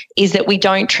here, is that we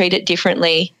don't treat it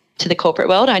differently to the corporate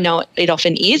world. I know it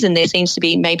often is, and there seems to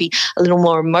be maybe a little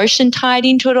more emotion tied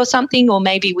into it or something, or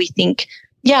maybe we think,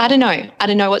 I don't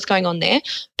know what's going on there.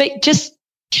 But just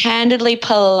candidly,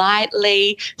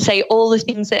 politely say all the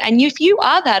things and if you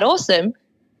are that awesome,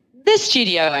 the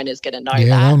studio owner's going to know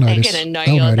that. They're going to know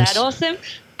you're that awesome.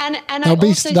 And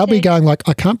they'll be going like,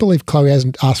 I can't believe Chloe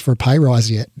hasn't asked for a pay rise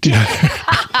yet.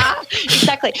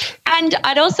 Exactly. And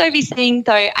I'd also be saying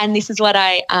though, and this is what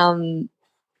I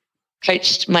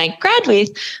coached my grad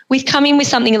with coming with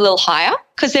something a little higher,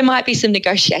 because there might be some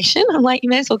negotiation. I'm like, you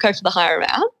may as well go for the higher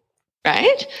amount,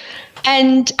 right?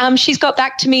 And she's got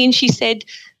back to me and she said,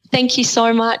 thank you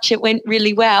so much. It went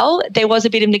really well. There was a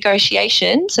bit of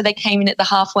negotiation. So they came in at the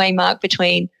halfway mark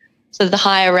between sort of the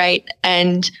higher rate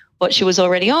and what she was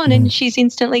already on. And she's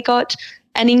instantly got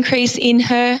an increase in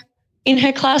her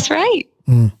class rate.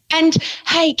 And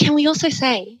hey, can we also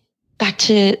say, back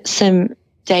to some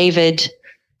David,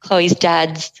 Chloe's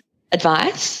dad's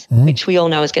advice, which we all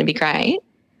know is going to be great.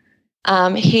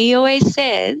 He always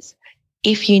says,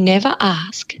 if you never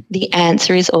ask, the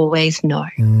answer is always no.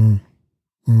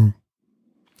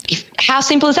 How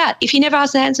simple is that? If you never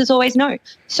ask, the answer is always no.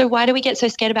 So why do we get so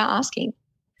scared about asking?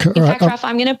 In fact, Raf,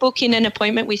 I'm going to book in an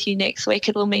appointment with you next week, a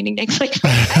little meeting next week.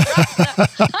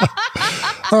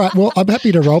 All right. Well, I'm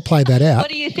happy to role play that out. What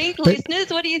do you think,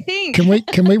 listeners? What do you think?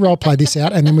 Can we role play this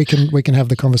out, and then we can have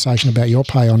the conversation about your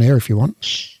pay on air if you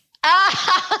want.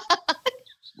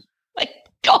 My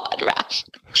God, Raf.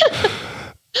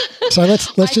 So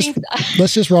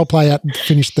let's just role play out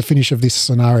the finish of this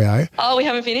scenario. Oh, we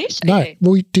haven't finished? No. Okay.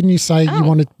 Well, didn't you say you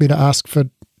wanted me to ask for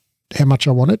how much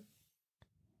I wanted?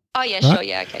 Oh, yeah, right? Sure.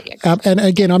 Yeah, okay. Yeah. And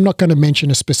again, I'm not going to mention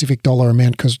a specific dollar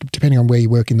amount, because depending on where you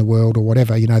work in the world or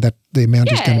whatever, that the amount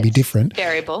is going to be different.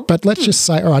 Variable. But let's just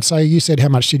say, all right, so you said how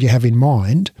much did you have in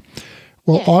mind?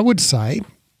 Well, I would say,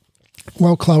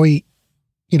 well, Chloe,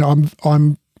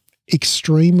 I'm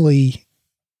extremely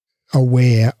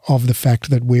aware of the fact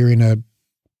that we're in a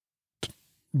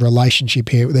relationship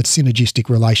here, that's synergistic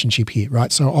relationship here,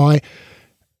 right? So I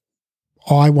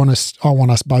want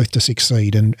us both to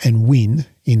succeed and win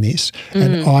in this.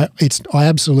 And I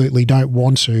absolutely don't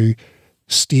want to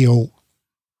steal,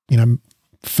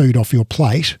 food off your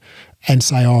plate and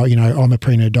say, I'm a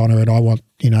prima donna and I want,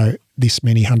 this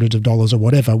many hundreds of dollars or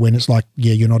whatever, when it's like,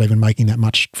 you're not even making that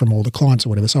much from all the clients or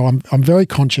whatever. So I'm very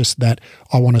conscious that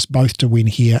I want us both to win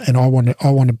here, and I want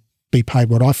to be paid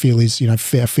what I feel is,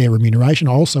 fair remuneration.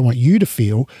 I also want you to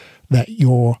feel that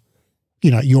you're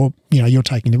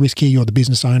taking the risk here. You're the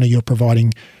business owner. You're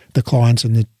providing the clients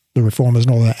and the reformers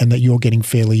and all that, and that you're getting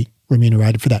fairly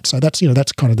remunerated for that. So that's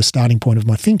kind of the starting point of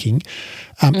my thinking.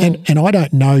 And I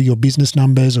don't know your business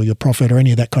numbers or your profit or any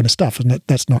of that kind of stuff, and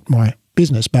that's not my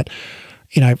business. But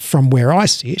from where I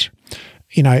sit,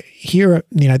 here,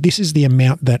 this is the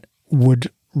amount that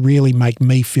would really make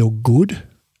me feel good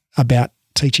about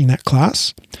teaching that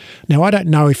class. Now, I don't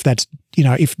know if that's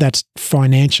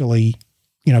financially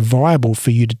viable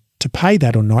for you to pay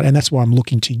that or not, and that's why I'm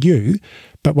looking to you.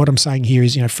 But what I'm saying here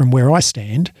is, from where I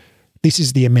stand, this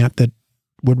is the amount that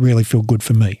would really feel good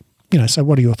for me. So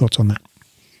what are your thoughts on that?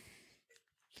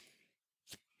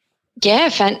 Yeah,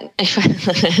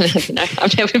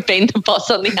 I've never been the boss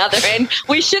on the other end.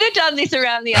 We should have done this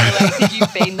around the other way, because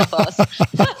you've been the boss.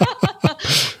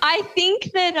 I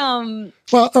think that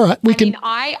well, all right, we can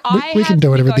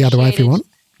do it the other way if you want.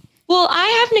 Well,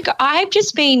 I've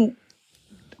just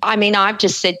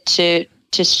said to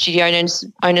studio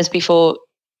owners before,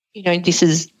 this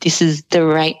is the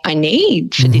rate I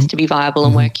need for this to be viable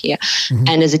and work here.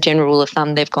 And as a general rule of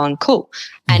thumb, they've gone, cool.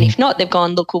 And if not, they've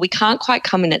gone, look, well, we can't quite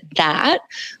come in at that,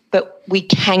 but we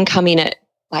can come in at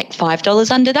like $5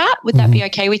 under that. Would that be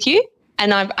okay with you?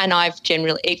 And I've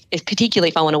generally, particularly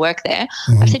if I want to work there,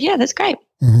 I've said, yeah, that's great.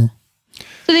 So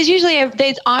there's usually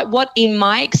what in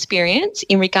my experience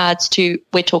in regards to,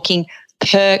 we're talking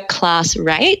per class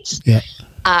rates,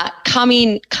 come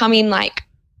in like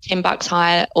 $10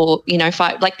 higher, or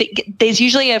 $5. Like there's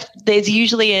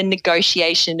usually a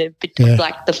negotiation of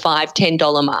like the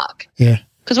 $5-10 mark.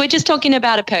 Because we're just talking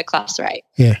about a per class rate,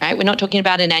 right? We're not talking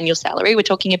about an annual salary. We're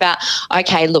talking about,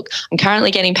 okay, look, I'm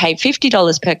currently getting paid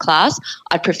 $50 per class.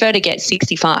 I'd prefer to get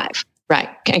 65, right?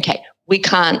 Okay, we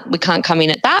can't come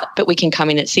in at that, but we can come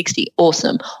in at 60.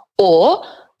 Awesome. Or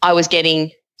I was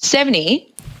getting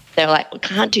 70. They were like, we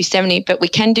can't do 70, but we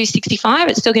can do 65.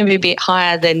 It's still going to be a bit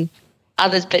higher than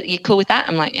others, but you're cool with that?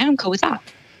 I'm like, yeah, I'm cool with that.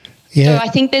 Yeah. So I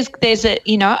think there's a,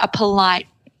 you know, a polite,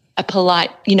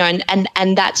 you know,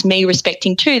 and that's me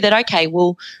respecting too that, okay,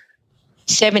 well,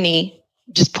 70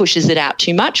 just pushes it out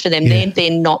too much for them. Yeah.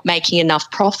 They're not making enough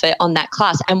profit on that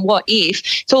class. And what if,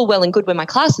 it's all well and good when my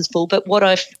class is full, but what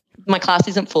if my class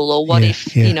isn't full, or what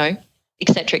if, you know, et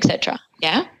cetera, et cetera.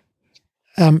 Yeah.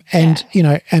 You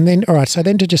know, and then, all right, so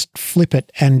then to just flip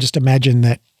it and just imagine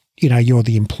that, you know, you're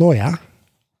the employer,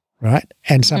 right?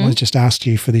 And someone's just asked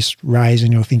you for this raise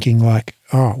and you're thinking like,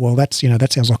 oh, well, that's, you know,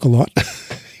 that sounds like a lot.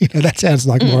 You know, that sounds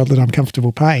like more than I'm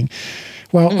comfortable paying.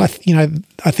 Well, I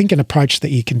think an approach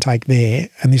that you can take there,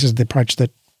 and this is the approach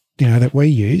that, you know, that we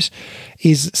use,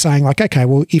 is saying like, okay,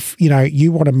 well, if, you know,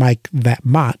 you want to make that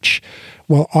much,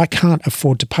 well, I can't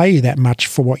afford to pay you that much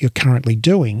for what you're currently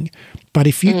doing. But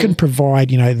if you can provide,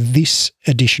 you know, this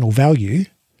additional value,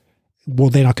 well,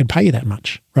 then I can pay you that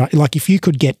much, right? Like if you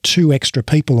could get 2 extra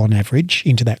people on average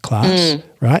into that class,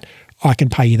 right, I can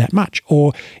pay you that much.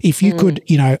 Or if you could,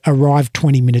 you know, arrive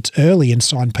 20 minutes early and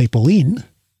sign people in,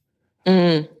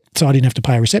 so I didn't have to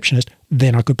pay a receptionist,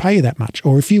 then I could pay you that much.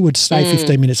 Or if you would stay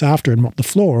 15 minutes after and mop the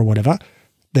floor or whatever,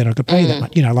 then I could pay you that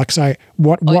much. You know, like, so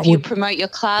what if you would promote your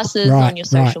classes on your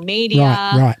social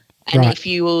media, and if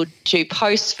you will do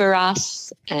posts for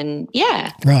us, and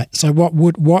right. So what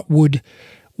would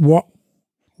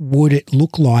it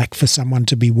look like for someone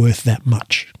to be worth that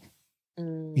much?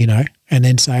 You know, and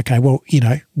then say, okay, well, you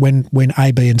know, when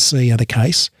A, B, and C are the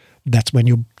case, that's when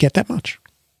you'll get that much.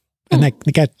 And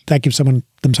that gives them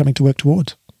something to work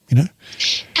towards, you know.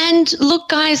 And look,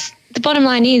 guys, the bottom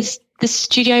line is the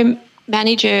studio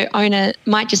manager, owner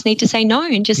might just need to say no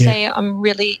and just say, I'm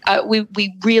really,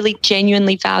 we really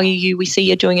genuinely value you. We see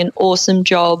you're doing an awesome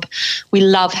job. We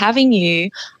love having you.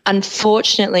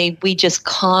 Unfortunately, we just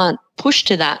can't push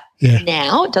to that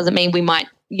now. It doesn't mean we might,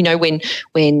 you know, when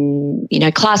you know,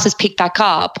 classes pick back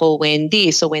up, or when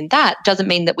this or when that, doesn't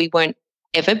mean that we won't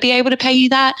ever be able to pay you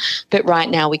that, but right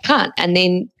now we can't.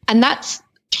 And that's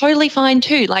totally fine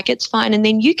too. Like, it's fine. And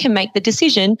then you can make the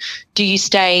decision, do you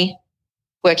stay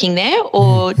working there,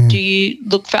 or do you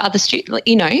look for other students?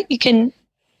 You know, you can,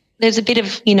 there's a bit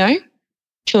of, you know,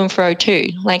 to and fro too.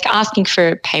 Like, asking for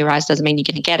a pay rise doesn't mean you're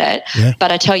going to get it. Yeah.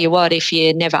 But I tell you what, if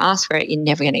you never ask for it, you're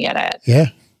never going to get it. Yeah.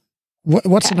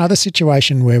 What's another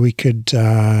situation where we could,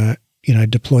 you know,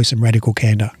 deploy some radical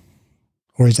candor?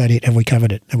 Or is that it? Have we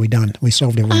covered it? Have we done? We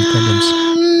solved everyone's problems?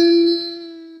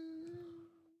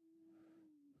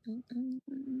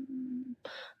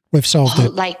 We've solved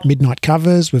the midnight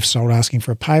covers. We've solved asking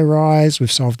for a pay rise.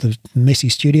 We've solved the messy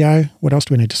studio. What else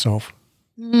do we need to solve?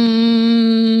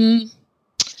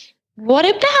 What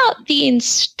about the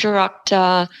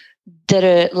instructor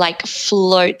that like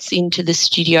floats into the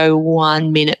studio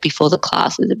 1 minute before the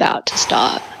class is about to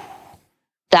start?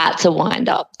 That's a wind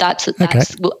up. That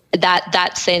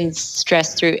sends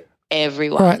stress through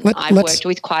everyone. Right, I've worked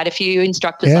with quite a few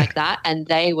instructors like that, and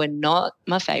they were not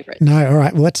my favourite. No, all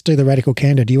right. Well, let's do the radical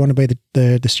candor. Do you want to be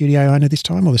the studio owner this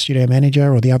time, or the studio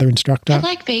manager, or the other instructor? I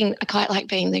quite like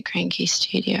being the cranky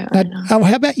studio owner.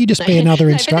 How about you just be another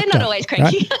instructor? But they're not always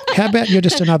cranky. Right? How about you're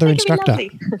just another instructor,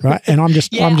 right? And I'm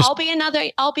just I'll be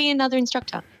another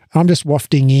instructor. I'm just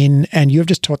wafting in, and you've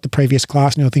just taught the previous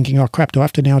class, and you're thinking, oh crap, do I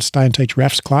have to now stay and teach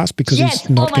Raf's class because he's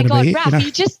not going to be here? Raf,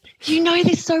 you know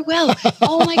this so well.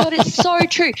 Oh my God, it's so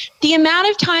true. The amount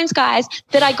of times, guys,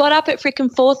 that I got up at freaking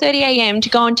 4:30 a.m. to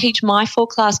go and teach my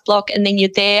 4-class block, and then you're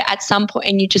there at some point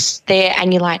and you're just there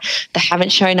and you're like, they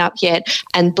haven't shown up yet,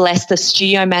 and bless the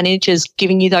studio managers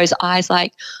giving you those eyes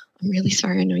like, I'm really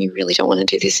sorry, I know you really don't want to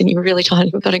do this and you're really tired,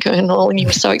 you've got to go and all, and you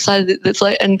were so excited that's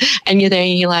like, and you're there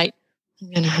and you're like,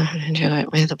 I'm going to do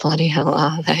it. Where the bloody hell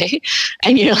are they?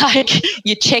 And you're like,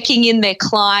 you're checking in their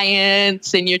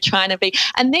clients and you're trying to be.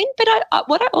 And then, but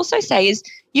what I also say is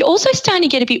you're also starting to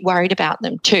get a bit worried about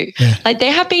them too. Yeah. Like,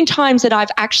 there have been times that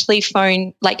I've actually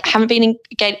phoned, like haven't been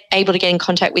able to get in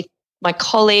contact with my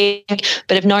colleague,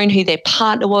 but have known who their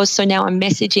partner was. So now I'm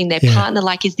messaging their partner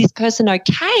like, is this person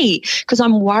okay? Because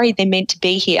I'm worried they're meant to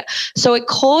be here. So it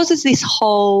causes this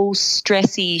whole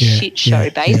stressy shit show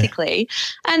basically.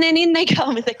 And then in they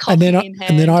come with a coffee in hand.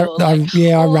 And then I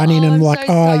run in and I'm like,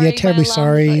 terribly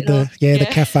sorry. The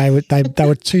cafe,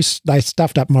 they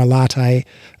stuffed up my latte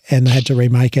and they had to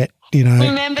remake it. you know.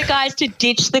 Remember, guys, to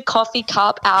ditch the coffee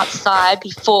cup outside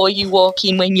before you walk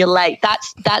in when you're late.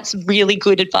 That's really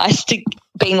good advice to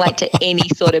being late to any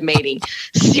sort of meeting.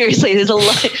 Seriously, there's a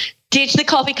lot. Ditch the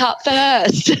coffee cup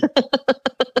first.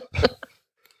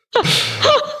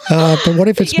 But what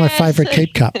if it's my favourite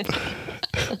keep cup?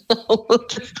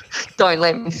 Don't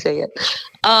let me see it.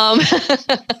 All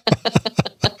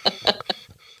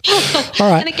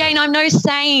right. And again, I'm no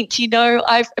saint,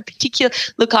 I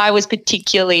was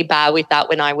particularly bad with that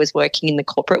when I was working in the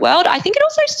corporate world. I think it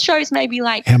also shows maybe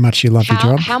like how much you love your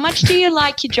job. How much do you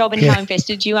like your job and how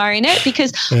invested you are in it?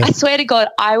 Because I swear to God,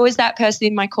 I was that person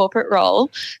in my corporate role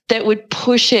that would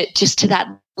push it just to that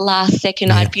last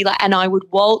second. I'd be like, and I would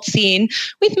waltz in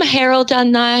with my hair all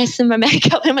done nice and my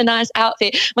makeup and my nice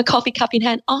outfit, my coffee cup in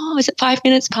hand. Oh, is it 5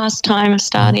 minutes past time of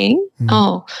starting?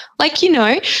 Oh,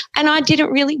 and I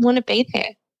didn't really want to be there.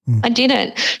 I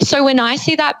didn't. So when I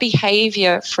see that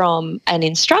behavior from an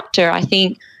instructor, I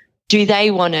think, do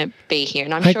they want to be here?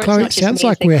 And I'm sure Chloe, it's not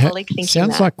just me, colleague thinking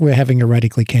sounds like we're having a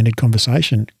radically candid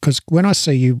conversation, because when I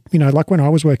see you, like when I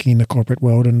was working in the corporate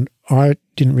world and I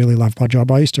didn't really love my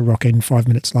job, I used to rock in 5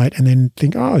 minutes late and then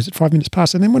think, oh, is it 5 minutes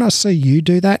past? And then when I see you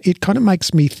do that, it kind of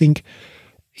makes me think,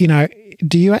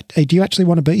 do you actually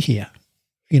want to be here?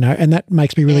 And that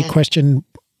makes me really question,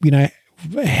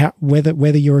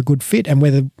 whether you're a good fit and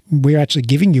whether we're actually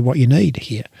giving you what you need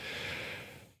here.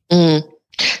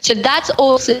 So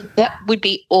that would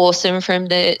be awesome from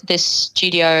the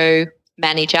studio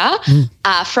manager.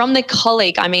 From the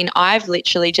colleague, I mean, I've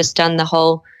literally just done the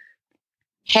whole,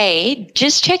 hey,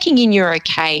 just checking in you're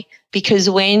okay, because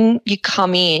when you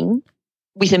come in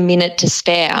with a minute to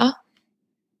spare,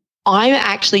 I'm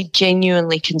actually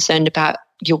genuinely concerned about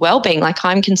your well-being. Like,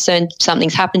 I'm concerned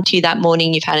something's happened to you that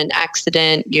morning, you've had an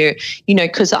accident,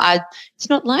 because it's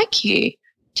not like you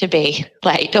to be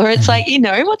late, or it's like,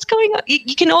 what's going on?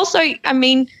 You can also, I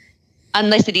mean,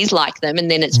 unless it is like them, and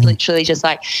then it's literally just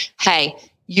like, hey,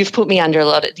 you've put me under a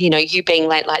lot of, you being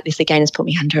late like this again has put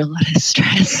me under a lot of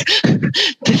stress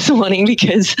this morning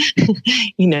because,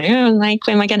 I'm like,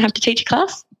 when am I going to have to teach a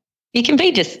class? You can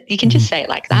just say it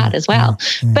like that as well.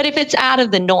 But if it's out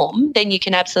of the norm, then you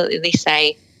can absolutely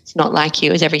say, it's not like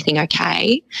you, is everything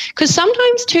okay? Because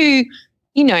sometimes too,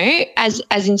 as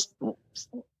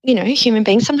human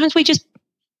beings, sometimes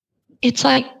it's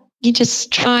like you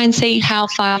just try and see how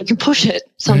far you can push it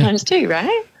sometimes too,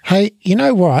 right? Hey, you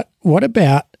know what? What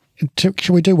about, should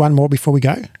we do one more before we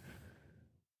go?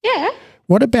 Yeah.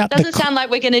 What about Doesn't sound like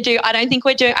we're going to do, I don't think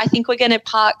we're doing, I think we're going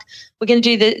to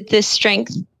do the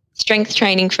strength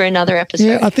training for another episode.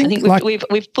 Yeah, I think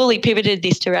we've fully pivoted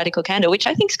this to Radical Candor, which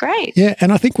I think is great. Yeah,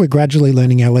 and I think we're gradually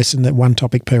learning our lesson that one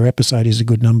topic per episode is a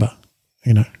good number,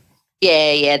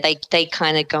 Yeah, they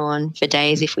kind of go on for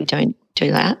days if we don't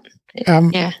do that.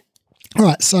 Yeah. All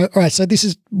right, so this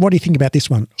is, what do you think about this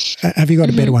one? Have you got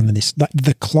a better one than this?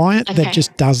 The client that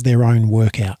just does their own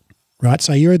workout, right?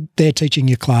 So you're there teaching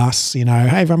your class, hey,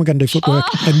 everyone, we're going to do footwork,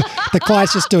 and the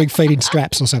client's just doing feet in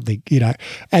straps or something, and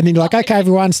then you're like, okay,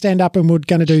 everyone, stand up and we're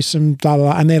going to do some blah,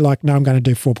 blah, blah, and they're like, no, I'm going to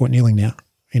do 4-point kneeling now,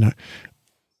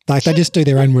 Like, they just do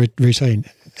their own routine.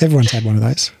 Everyone's had one of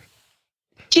those.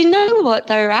 Do you know what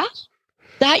though, Raph?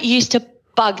 That used to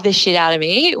bug the shit out of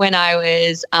me when I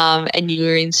was a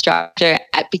newer instructor,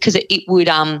 because it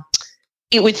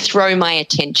would throw my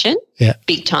attention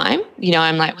big time.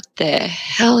 I'm like, what the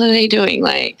hell are they doing?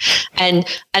 Like, and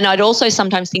I'd also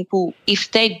sometimes think, well,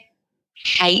 if they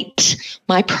hate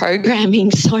my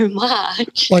programming so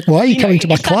much, like, why are you coming to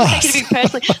my class?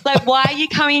 Like, why are you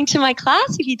coming to my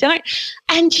class if you don't?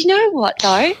 And you know what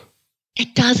though?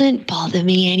 It doesn't bother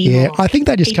me anymore. Yeah, I think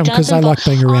they just come because they like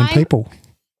being around people.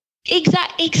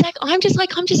 Exactly. I'm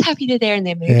just happy they're there and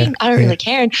they're moving. Yeah, I don't really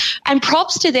care. And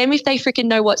props to them if they freaking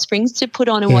know what springs to put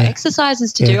on and what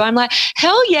exercises to do. I'm like,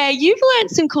 hell yeah, you've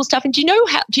learned some cool stuff. And do you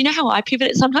know how I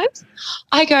pivot it sometimes?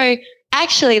 I go,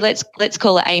 actually, let's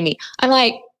call it Amy. I'm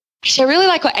like, actually, I really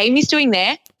like what Amy's doing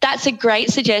there. That's a great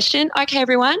suggestion. Okay,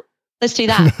 everyone, let's do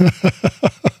that.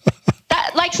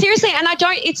 Like, seriously, and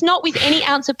it's not with any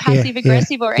ounce of passive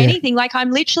aggressive or anything. Like, I'm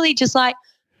literally just like,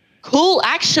 cool,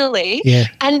 actually. Yeah.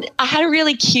 And I had a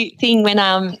really cute thing when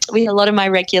with a lot of my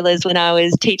regulars when I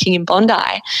was teaching in Bondi.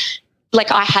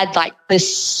 Like, I had like the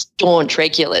staunch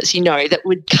regulars, that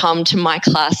would come to my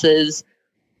classes.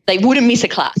 They wouldn't miss a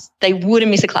class.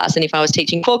 And if I was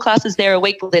teaching 4 classes there a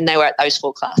week, well, then they were at those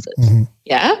 4 classes. Mm-hmm.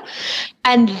 Yeah.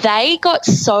 And they got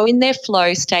so in their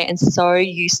flow state and so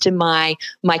used to my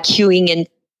cueing and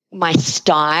my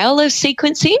style of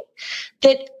sequencing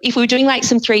that if we were doing like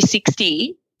some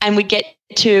 360 and we'd get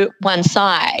to one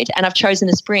side and I've chosen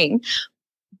a spring,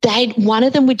 one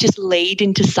of them would just lead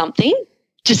into something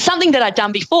just something that I'd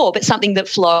done before, but something that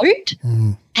flowed.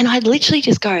 And I'd literally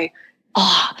just go,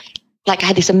 oh, like I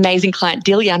had this amazing client,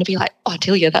 Delia, and I'd be like, oh,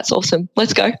 Delia, that's awesome.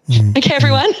 Let's go. Okay,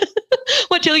 everyone,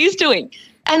 what Delia's doing.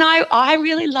 And I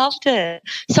really loved it.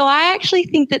 So I actually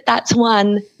think that that's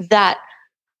one that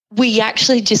we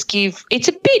actually just give. It's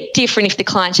a bit different if the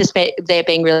client's just they're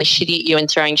being really shitty at you and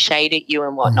throwing shade at you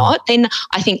and whatnot. Then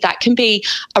I think that can be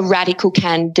a radical,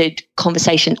 candid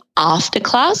conversation after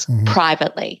class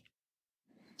privately.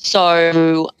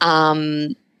 So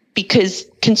because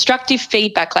constructive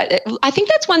feedback, like that, I think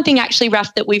that's one thing actually,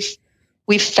 Raf, that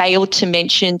we've failed to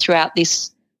mention throughout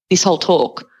this whole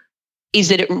talk is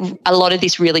that a lot of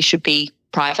this really should be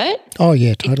private. Oh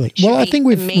yeah, totally. Well, I think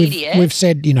we've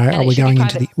said, you know,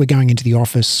 we're going into the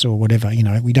office or whatever. You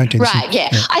know, we don't do this. Right. Yeah.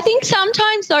 I think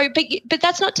sometimes though, but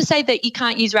that's not to say that you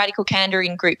can't use radical candor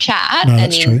in group chat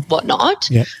and in whatnot.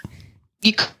 Yeah.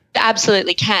 You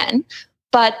absolutely can.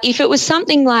 But if it was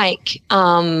something like,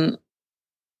 for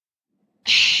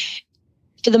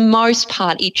the most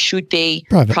part, it should be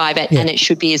private and it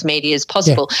should be as meaty as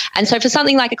possible. Yeah. And so for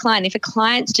something like a client, if a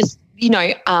client's just, you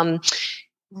know,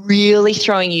 really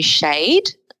throwing you shade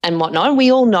and whatnot, and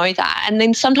we all know that. And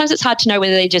then sometimes it's hard to know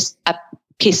whether they just are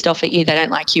pissed off at you, they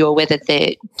don't like you, or whether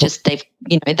they've,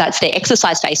 you know, that's their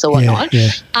exercise face or whatnot. Yeah.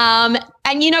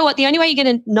 And you know what? The only way you're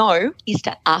going to know is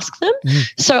to ask them.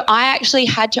 So I actually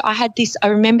I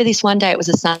remember this one day, it was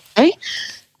a Sunday.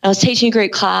 I was teaching a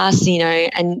group class, you know,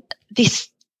 and this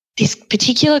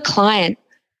particular client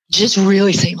just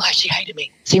really seemed like she hated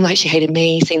me, seemed like she hated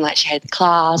the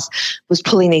class, was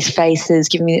pulling these faces,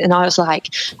 giving me, and I was like,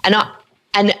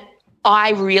 and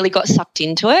I really got sucked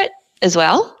into it as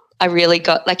well. I really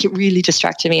got, like, it really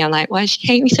distracted me. I'm like, why does she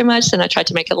hate me so much? And I tried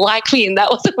to make her like me and that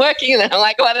wasn't working. And then I'm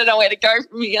like, well, I don't know where to go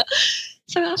from here.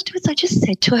 So afterwards I just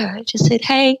said to her,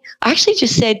 hey,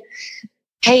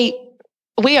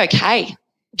 are we okay?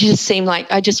 You just seemed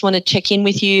like, I just want to check in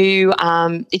with you.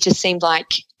 It just seemed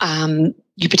like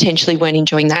you potentially weren't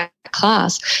enjoying that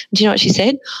class. Do you know what she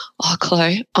said? Oh,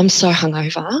 Chloe, I'm so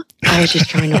hungover. I was just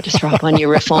trying not to throw up on your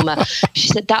reformer. She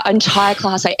said that entire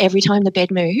class, like, every time the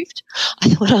bed moved, I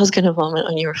thought I was going to vomit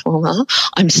on your reformer.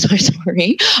 I'm so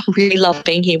sorry. I really love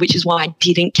being here, which is why I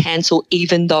didn't cancel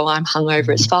even though I'm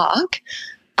hungover as fuck.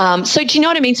 So do you know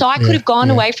what I mean? So I could have gone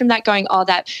away from that going, oh,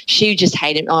 that she just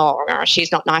hated, oh,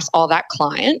 she's not nice, oh, that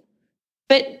client.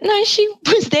 But no, she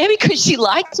was there because she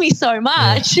liked me so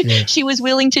much. Yeah. She was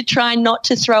willing to try not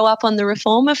to throw up on the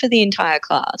reformer for the entire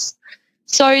class.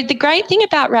 So the great thing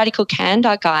about radical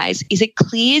candor, guys, is it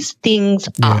clears things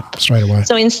up straight away.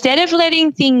 So instead of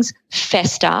letting things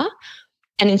fester,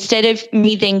 and instead of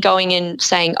me then going and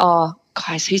saying, oh,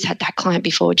 guys, who's had that client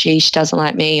before? Gee, she doesn't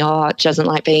like me. Oh, she doesn't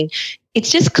like being. It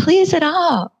just clears it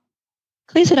up.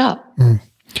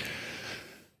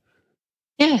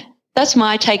 Yeah. That's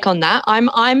my take on that.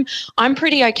 I'm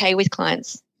pretty okay with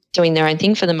clients doing their own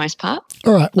thing for the most part.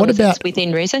 All right. What about it's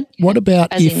within reason? What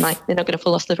about in like they're not going to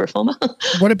fall off the reformer?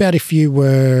 What about if you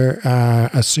were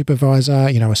a supervisor,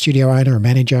 you know, a studio owner, a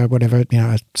manager, whatever, you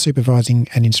know, supervising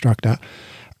an instructor,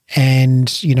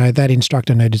 and you know that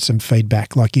instructor needed some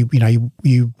feedback, like you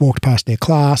you walked past their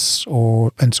class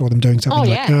and saw them doing something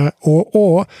like that,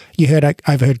 or you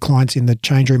overheard clients in the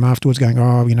change room afterwards going,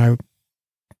 oh, you know,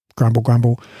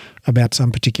 grumble about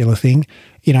some particular thing.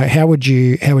 You know, how would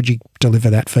you deliver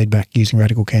that feedback using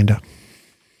radical candor?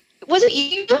 Was it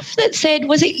you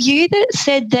that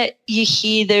said that you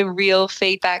hear the real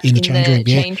feedback in the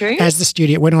change room? As the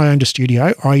studio, when I owned a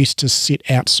studio, I used to sit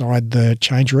outside the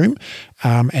change room,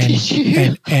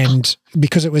 and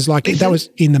because it was like that was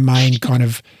in the main kind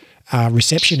of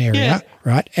reception area,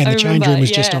 right? And the change room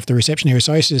was just off the reception area.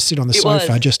 So I used to sit on the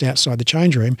sofa just outside the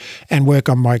change room and work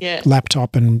on my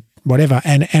laptop and whatever.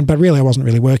 But really I wasn't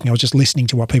really working. I was just listening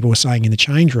to what people were saying in the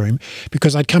change room,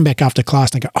 because I'd come back after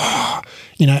class and I'd go, oh,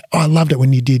 you know, I loved it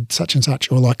when you did such and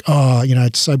such, or like, oh, you know,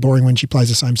 it's so boring when she plays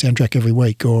the same soundtrack every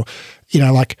week, or, you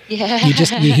know, like you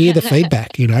hear the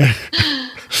feedback, you know.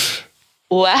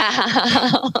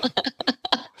 Wow.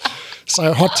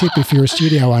 So hot tip, if you're a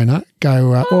studio owner,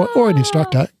 go or an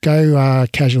instructor, go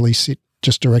casually sit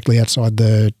just directly outside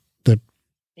the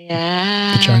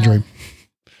change room.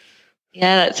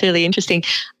 Yeah, that's really interesting.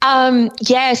 So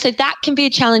that can be a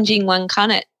challenging one,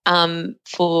 can't it?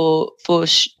 For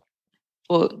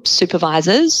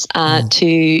supervisors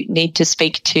to need to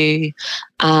speak to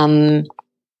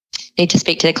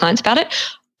their clients about it.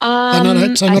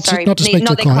 No. So not to speak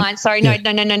to the client. Sorry, no.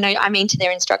 I mean to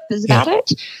their instructors about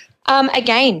it.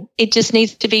 Again, it just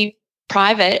needs to be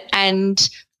private and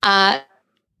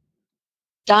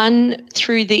done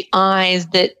through the eyes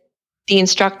that the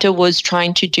instructor was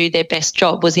trying to do their best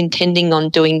job, was intending on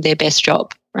doing their best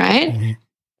job, right?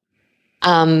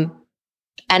 Mm-hmm.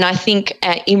 And I think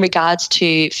in regards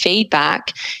to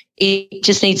feedback, it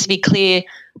just needs to be clear.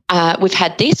 We've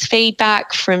had this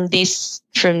feedback from this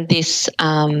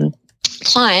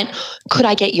client. Could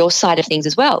I get your side of things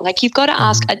as well? Like, you've got to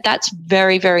ask. That's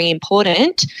very, very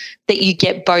important that you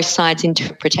get both sides'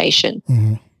 interpretation.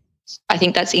 Mm-hmm. I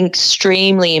think that's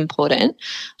extremely important.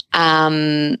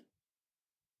 I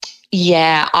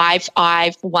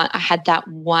had that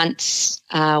once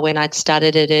when I'd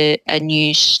started at a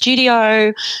new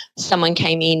studio. Someone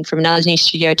came in from another new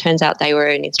studio. Turns out they were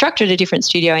an instructor at a different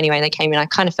studio. Anyway, they came in. I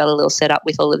kind of felt a little set up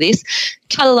with all of this.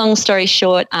 Cut a long story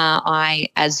short, I,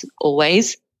 as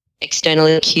always,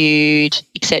 externally cued,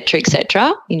 et cetera,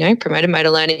 promoted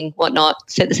motor learning, whatnot,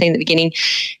 set the scene at the beginning.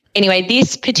 Anyway,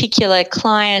 this particular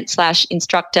client /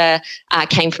 instructor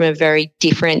came from a very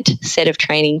different set of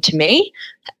training to me.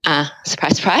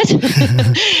 Surprise, surprise.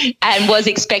 And was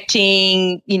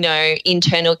expecting,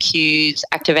 internal cues,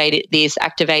 activate this,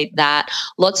 activate that,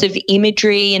 lots of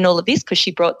imagery and all of this, because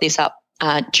she brought this up,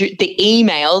 the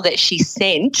email that she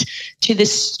sent to the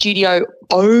studio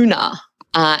owner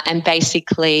and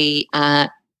basically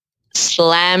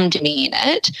slammed me in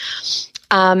it.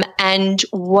 And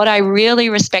what I really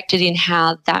respected in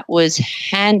how that was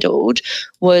handled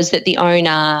was that the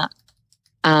owner,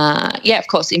 of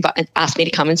course, asked me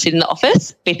to come and sit in the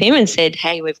office with him and said,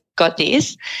 hey, we've got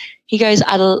this. He goes,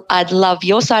 I'd love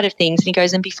your side of things. And he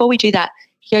goes, and before we do that,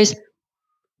 he goes,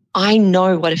 I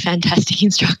know what a fantastic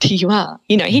instructor you are.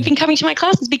 He'd been coming to my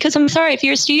classes because, I'm sorry, if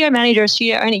you're a studio manager or a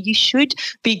studio owner, you should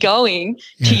be going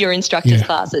to your instructor's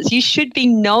classes. You should be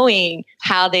knowing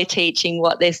how they're teaching,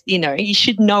 what they're, you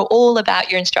should know all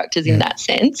about your instructors in that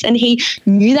sense. And he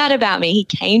knew that about me. He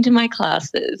came to my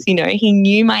classes, he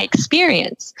knew my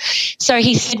experience. So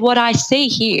he said, what I see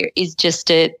here is just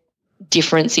a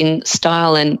difference in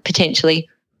style and potentially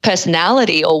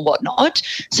personality or whatnot.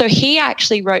 So he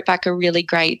actually wrote back a really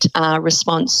great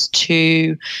response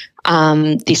to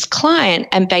this client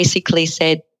and basically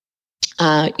said,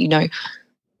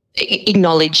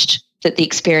 acknowledged that the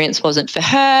experience wasn't for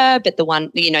her, but the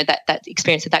one, that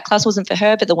experience of that class wasn't for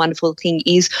her. But the wonderful thing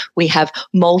is we have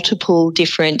multiple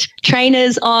different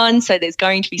trainers on, so there's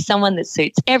going to be someone that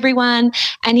suits everyone.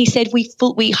 And he said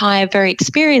we hire very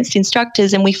experienced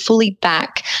instructors and we fully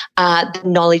back the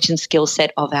knowledge and skill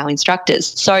set of our instructors.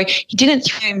 So he didn't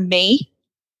throw me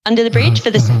under the bridge for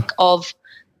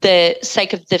the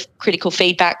sake of the critical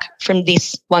feedback from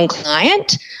this one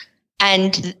client.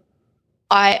 And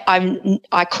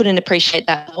I couldn't appreciate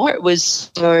that more. It was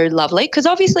so lovely because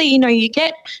obviously, you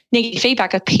get negative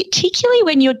feedback, particularly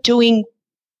when you're doing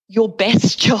your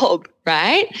best job,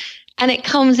 right? And it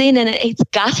comes in and it's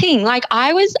gutting. Like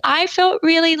I felt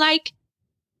really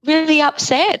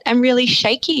upset and really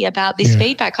shaky about this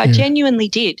feedback. I genuinely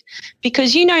did,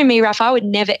 because me, Raph, I would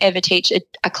never ever teach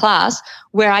a class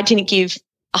where I didn't give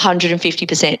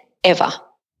 150% ever,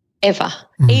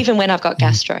 even when I've got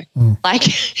gastro.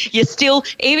 Like you're still,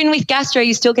 even with gastro,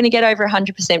 you're still going to get over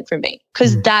 100% from me,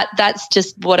 because that's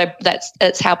just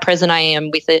that's how present I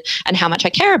am with it and how much I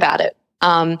care about it.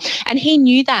 And he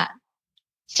knew that.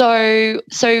 So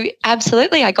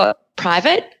absolutely, I got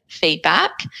private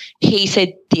feedback. He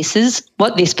said, this is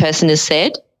what this person has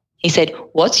said. He said,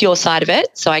 what's your side of it?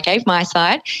 So I gave my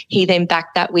side. He then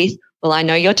backed that with, well, I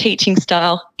know your teaching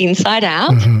style inside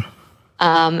out.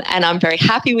 And I'm very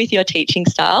happy with your teaching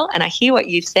style and I hear what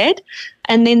you've said.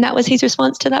 And then that was his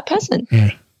response to that person.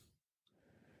 Yeah.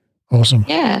 Awesome.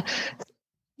 Yeah.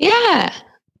 Yeah.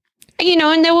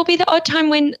 And there will be the odd time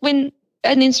when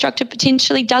an instructor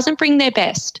potentially doesn't bring their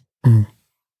best. And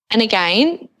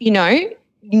again, you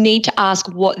need to ask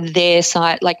what their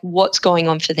side, like what's going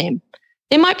on for them.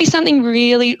 There might be something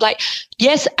really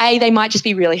they might just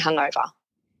be really hungover.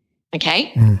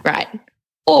 Okay. Right.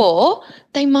 Or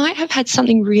they might have had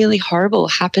something really horrible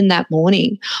happen that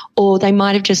morning, or they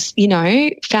might have just,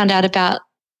 found out about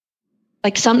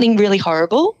like something really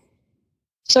horrible.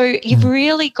 So you've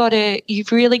really got to,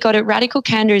 radical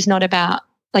candor is not about,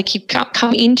 like, you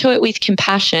come into it with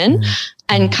compassion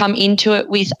and come into it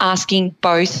with asking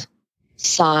both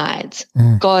sides.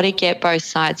 Got to get both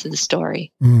sides of the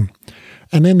story. And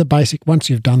then the basic, once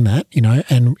you've done that,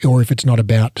 or if it's not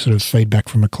about sort of feedback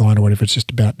from a client or whatever, it's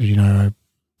just about,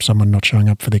 someone not showing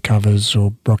up for their covers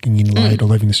or rocking in late or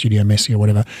leaving the studio messy or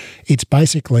whatever. It's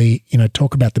basically,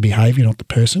 talk about the behaviour, not the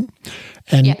person,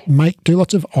 and do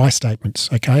lots of I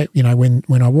statements, okay?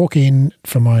 When I walk in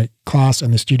for my class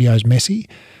and the studio's messy,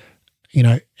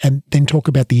 and then talk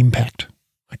about the impact,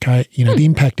 okay? The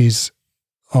impact is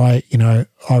I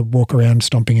walk around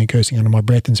stomping and cursing under my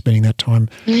breath and spending that time,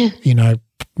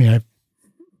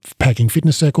 packing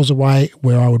fitness circles away,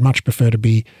 where I would much prefer to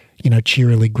be,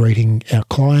 cheerily greeting our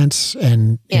clients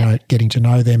and, getting to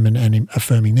know them and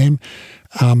affirming them.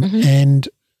 And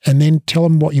then tell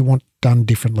them what you want done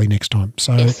differently next time.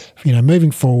 So,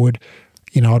 moving forward,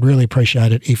 I'd really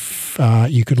appreciate it if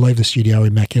you could leave the studio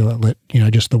immaculate,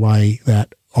 just the way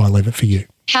that I leave it for you.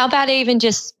 How about even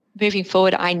just moving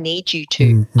forward, I need you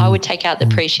to. I would take out the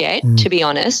appreciate, to be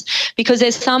honest, because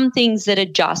there's some things that are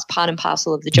just part and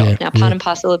parcel of the job. Now, part and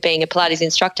parcel of being a Pilates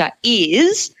instructor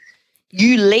is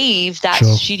you leave that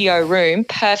studio room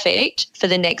perfect for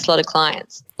the next lot of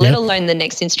clients, let alone the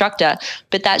next instructor.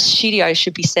 But that studio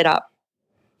should be set up,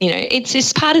 it's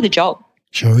just part of the job.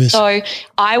 Sure is. So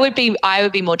I would be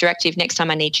more directive next time.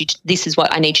 This is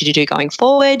what I need you to do going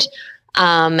forward.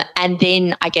 And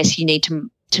then I guess you need to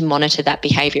monitor that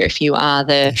behavior if you are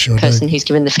the person who's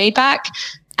given the feedback.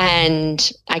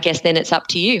 And I guess then it's up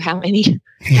to you how many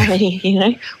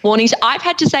warnings. I've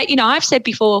had to say, I've said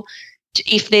before,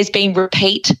 if there's been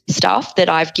repeat stuff that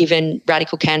I've given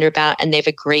Radical Candor about and they've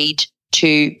agreed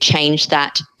to change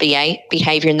that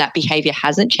behavior and that behavior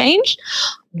hasn't changed,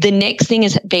 the next thing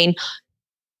has been,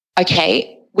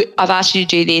 okay, I've asked you to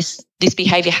do this. This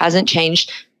behavior hasn't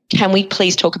changed. Can we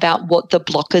please talk about what the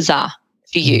blockers are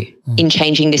for you in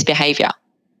changing this behavior?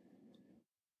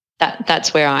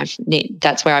 That's where I've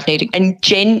needed, and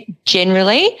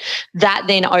generally that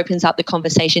then opens up the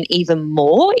conversation even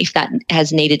more if that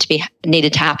has needed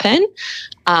to happen.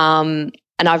 And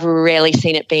I've rarely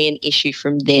seen it be an issue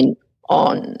from then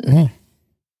on.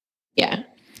 Yeah.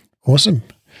 Awesome.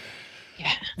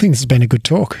 Yeah. I think this has been a good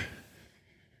talk.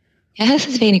 Yeah, this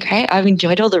has been great. I've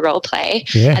enjoyed all the role play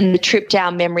and the trip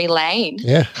down memory lane.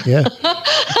 Yeah.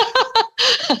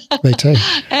 Me too.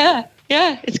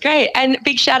 Yeah, it's great. And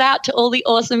big shout out to all the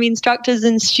awesome instructors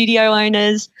and studio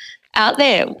owners out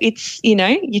there. It's,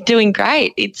 you're doing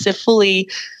great. It's a fully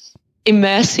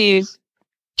immersive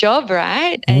job,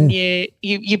 right? And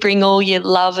you bring all your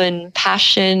love and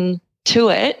passion to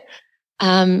it.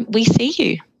 We see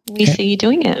you. We see you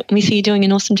doing it. We see you doing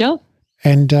an awesome job.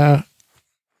 And,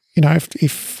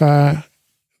 if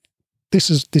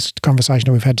this conversation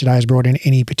that we've had today has brought in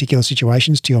any particular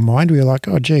situations to your mind where you're like,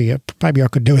 oh, gee, maybe I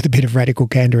could do with a bit of Radical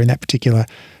Candor in that particular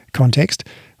context,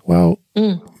 well,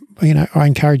 I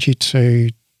encourage you to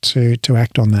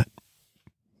act on that.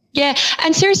 Yeah.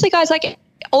 And seriously, guys,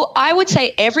 I would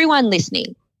say everyone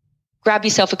listening, grab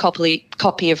yourself a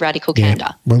copy of Radical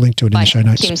Candor. We'll link to it in the show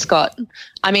notes. Kim Scott.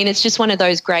 I mean, it's just one of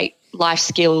those great life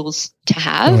skills to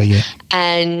have.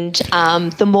 And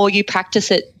the more you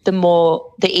practice it,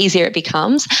 the easier it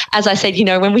becomes. As I said,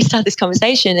 when we start this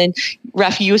conversation, and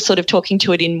Raf, you were sort of talking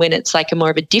to it in when it's like a more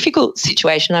of a difficult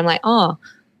situation, I'm like, oh,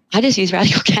 I just use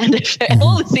Radical Candor for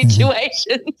all the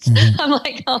situations. I'm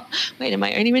like, oh, wait, am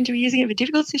I only meant to be using it for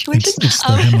difficult situations? It's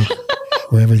the hammer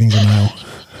where everything's a nail.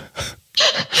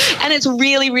 And it's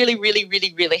really, really, really,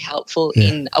 really, really helpful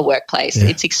in a workplace. Yeah.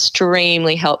 It's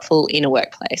extremely helpful in a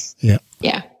workplace. Yeah.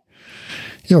 Yeah.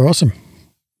 You're awesome.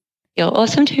 You're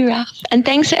awesome too, Ralph. And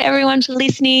thanks to everyone for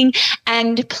listening.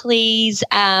 And please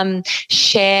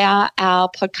share our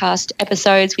podcast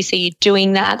episodes. We see you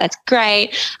doing that. That's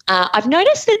great. I've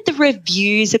noticed that the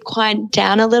reviews are quite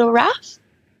down a little, Ralph.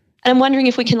 And I'm wondering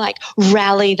if we can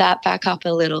rally that back up a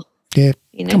little. Yeah.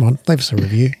 Come on, leave us a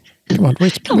review. Come on, we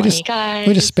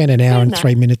just spent an hour and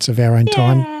 3 minutes of our own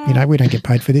time. We don't get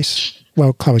paid for this.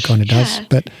 Well, Chloe kind of does,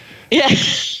 but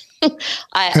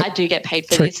I do get paid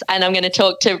for this, and I'm going to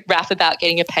talk to Raf about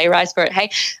getting a pay rise for it. Hey,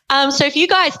 so if you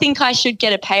guys think I should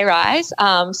get a pay rise,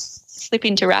 slip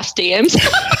into Raf's DMs.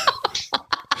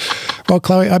 Well,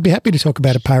 Chloe, I'd be happy to talk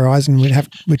about a pay rise, and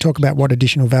we talk about what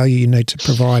additional value you need to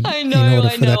provide in order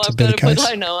for that to be the case.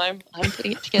 I know. I'm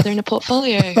putting it together in a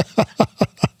portfolio.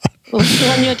 We'll be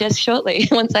on your desk shortly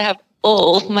once I have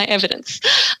all my evidence.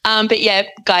 But yeah,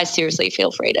 guys, seriously,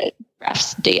 feel free to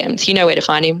Raf's DMs. You know where to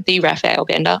find him, the Raphael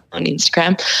Bender on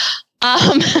Instagram.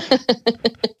 And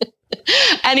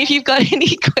if you've got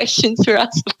any questions for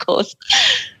us, of course,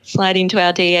 slide into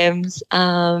our DMs.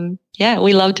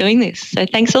 We love doing this. So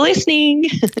thanks for listening.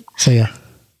 See ya.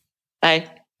 Bye.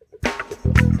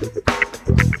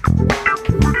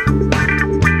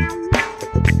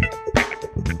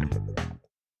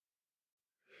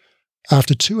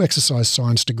 After 2 exercise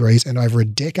science degrees and over a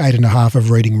decade and a half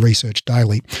of reading research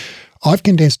daily, I've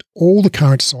condensed all the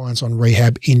current science on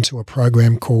rehab into a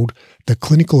program called the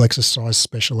Clinical Exercise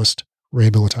Specialist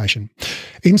Rehabilitation.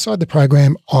 Inside the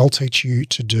program, I'll teach you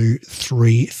to do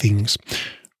 3 things.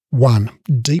 1,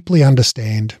 deeply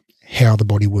understand how the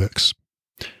body works.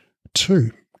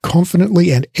 2,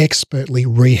 confidently and expertly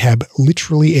rehab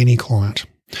literally any client.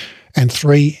 And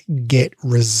 3, get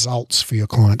results for your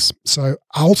clients. So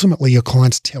ultimately, your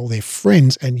clients tell their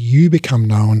friends and you become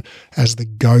known as the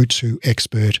go-to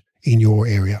expert in your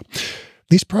area.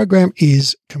 This program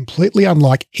is completely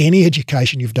unlike any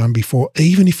education you've done before,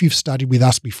 even if you've studied with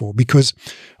us before, because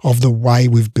of the way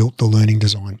we've built the learning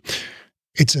design.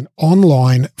 It's an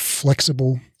online,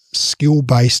 flexible,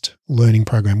 skill-based learning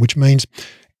program, which means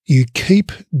you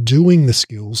keep doing the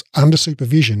skills under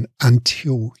supervision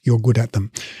until you're good at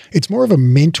them. It's more of a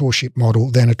mentorship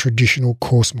model than a traditional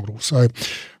course model. So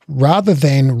rather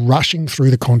than rushing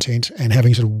through the content and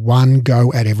having sort of one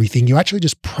go at everything, you actually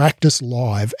just practice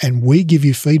live and we give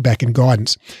you feedback and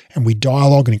guidance and we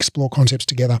dialogue and explore concepts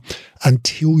together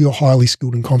until you're highly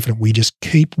skilled and confident. We just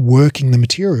keep working the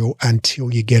material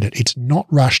until you get it. It's not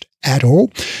rushed at all.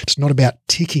 It's not about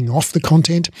ticking off the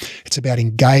content. It's about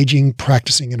engaging,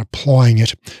 practicing, and applying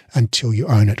it until you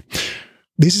own it.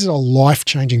 This is a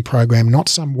life-changing program, not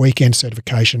some weekend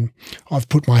certification. I've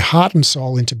put my heart and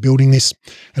soul into building this,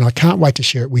 and I can't wait to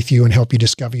share it with you and help you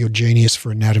discover your genius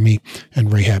for anatomy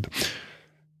and rehab.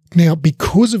 Now,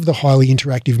 because of the highly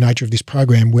interactive nature of this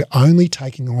program, we're only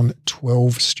taking on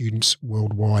 12 students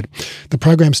worldwide. The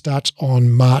program starts on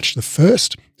March the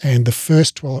 1st, and the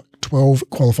first 12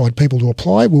 qualified people to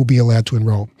apply will be allowed to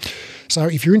enroll. So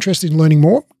if you're interested in learning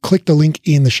more, click the link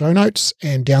in the show notes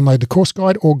and download the course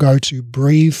guide, or go to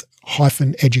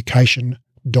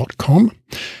breathe-education.com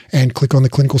and click on the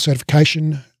clinical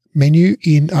certification menu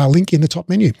link in the top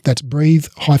menu. That's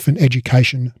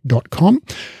breathe-education.com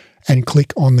and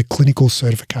click on the clinical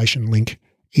certification link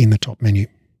in the top menu.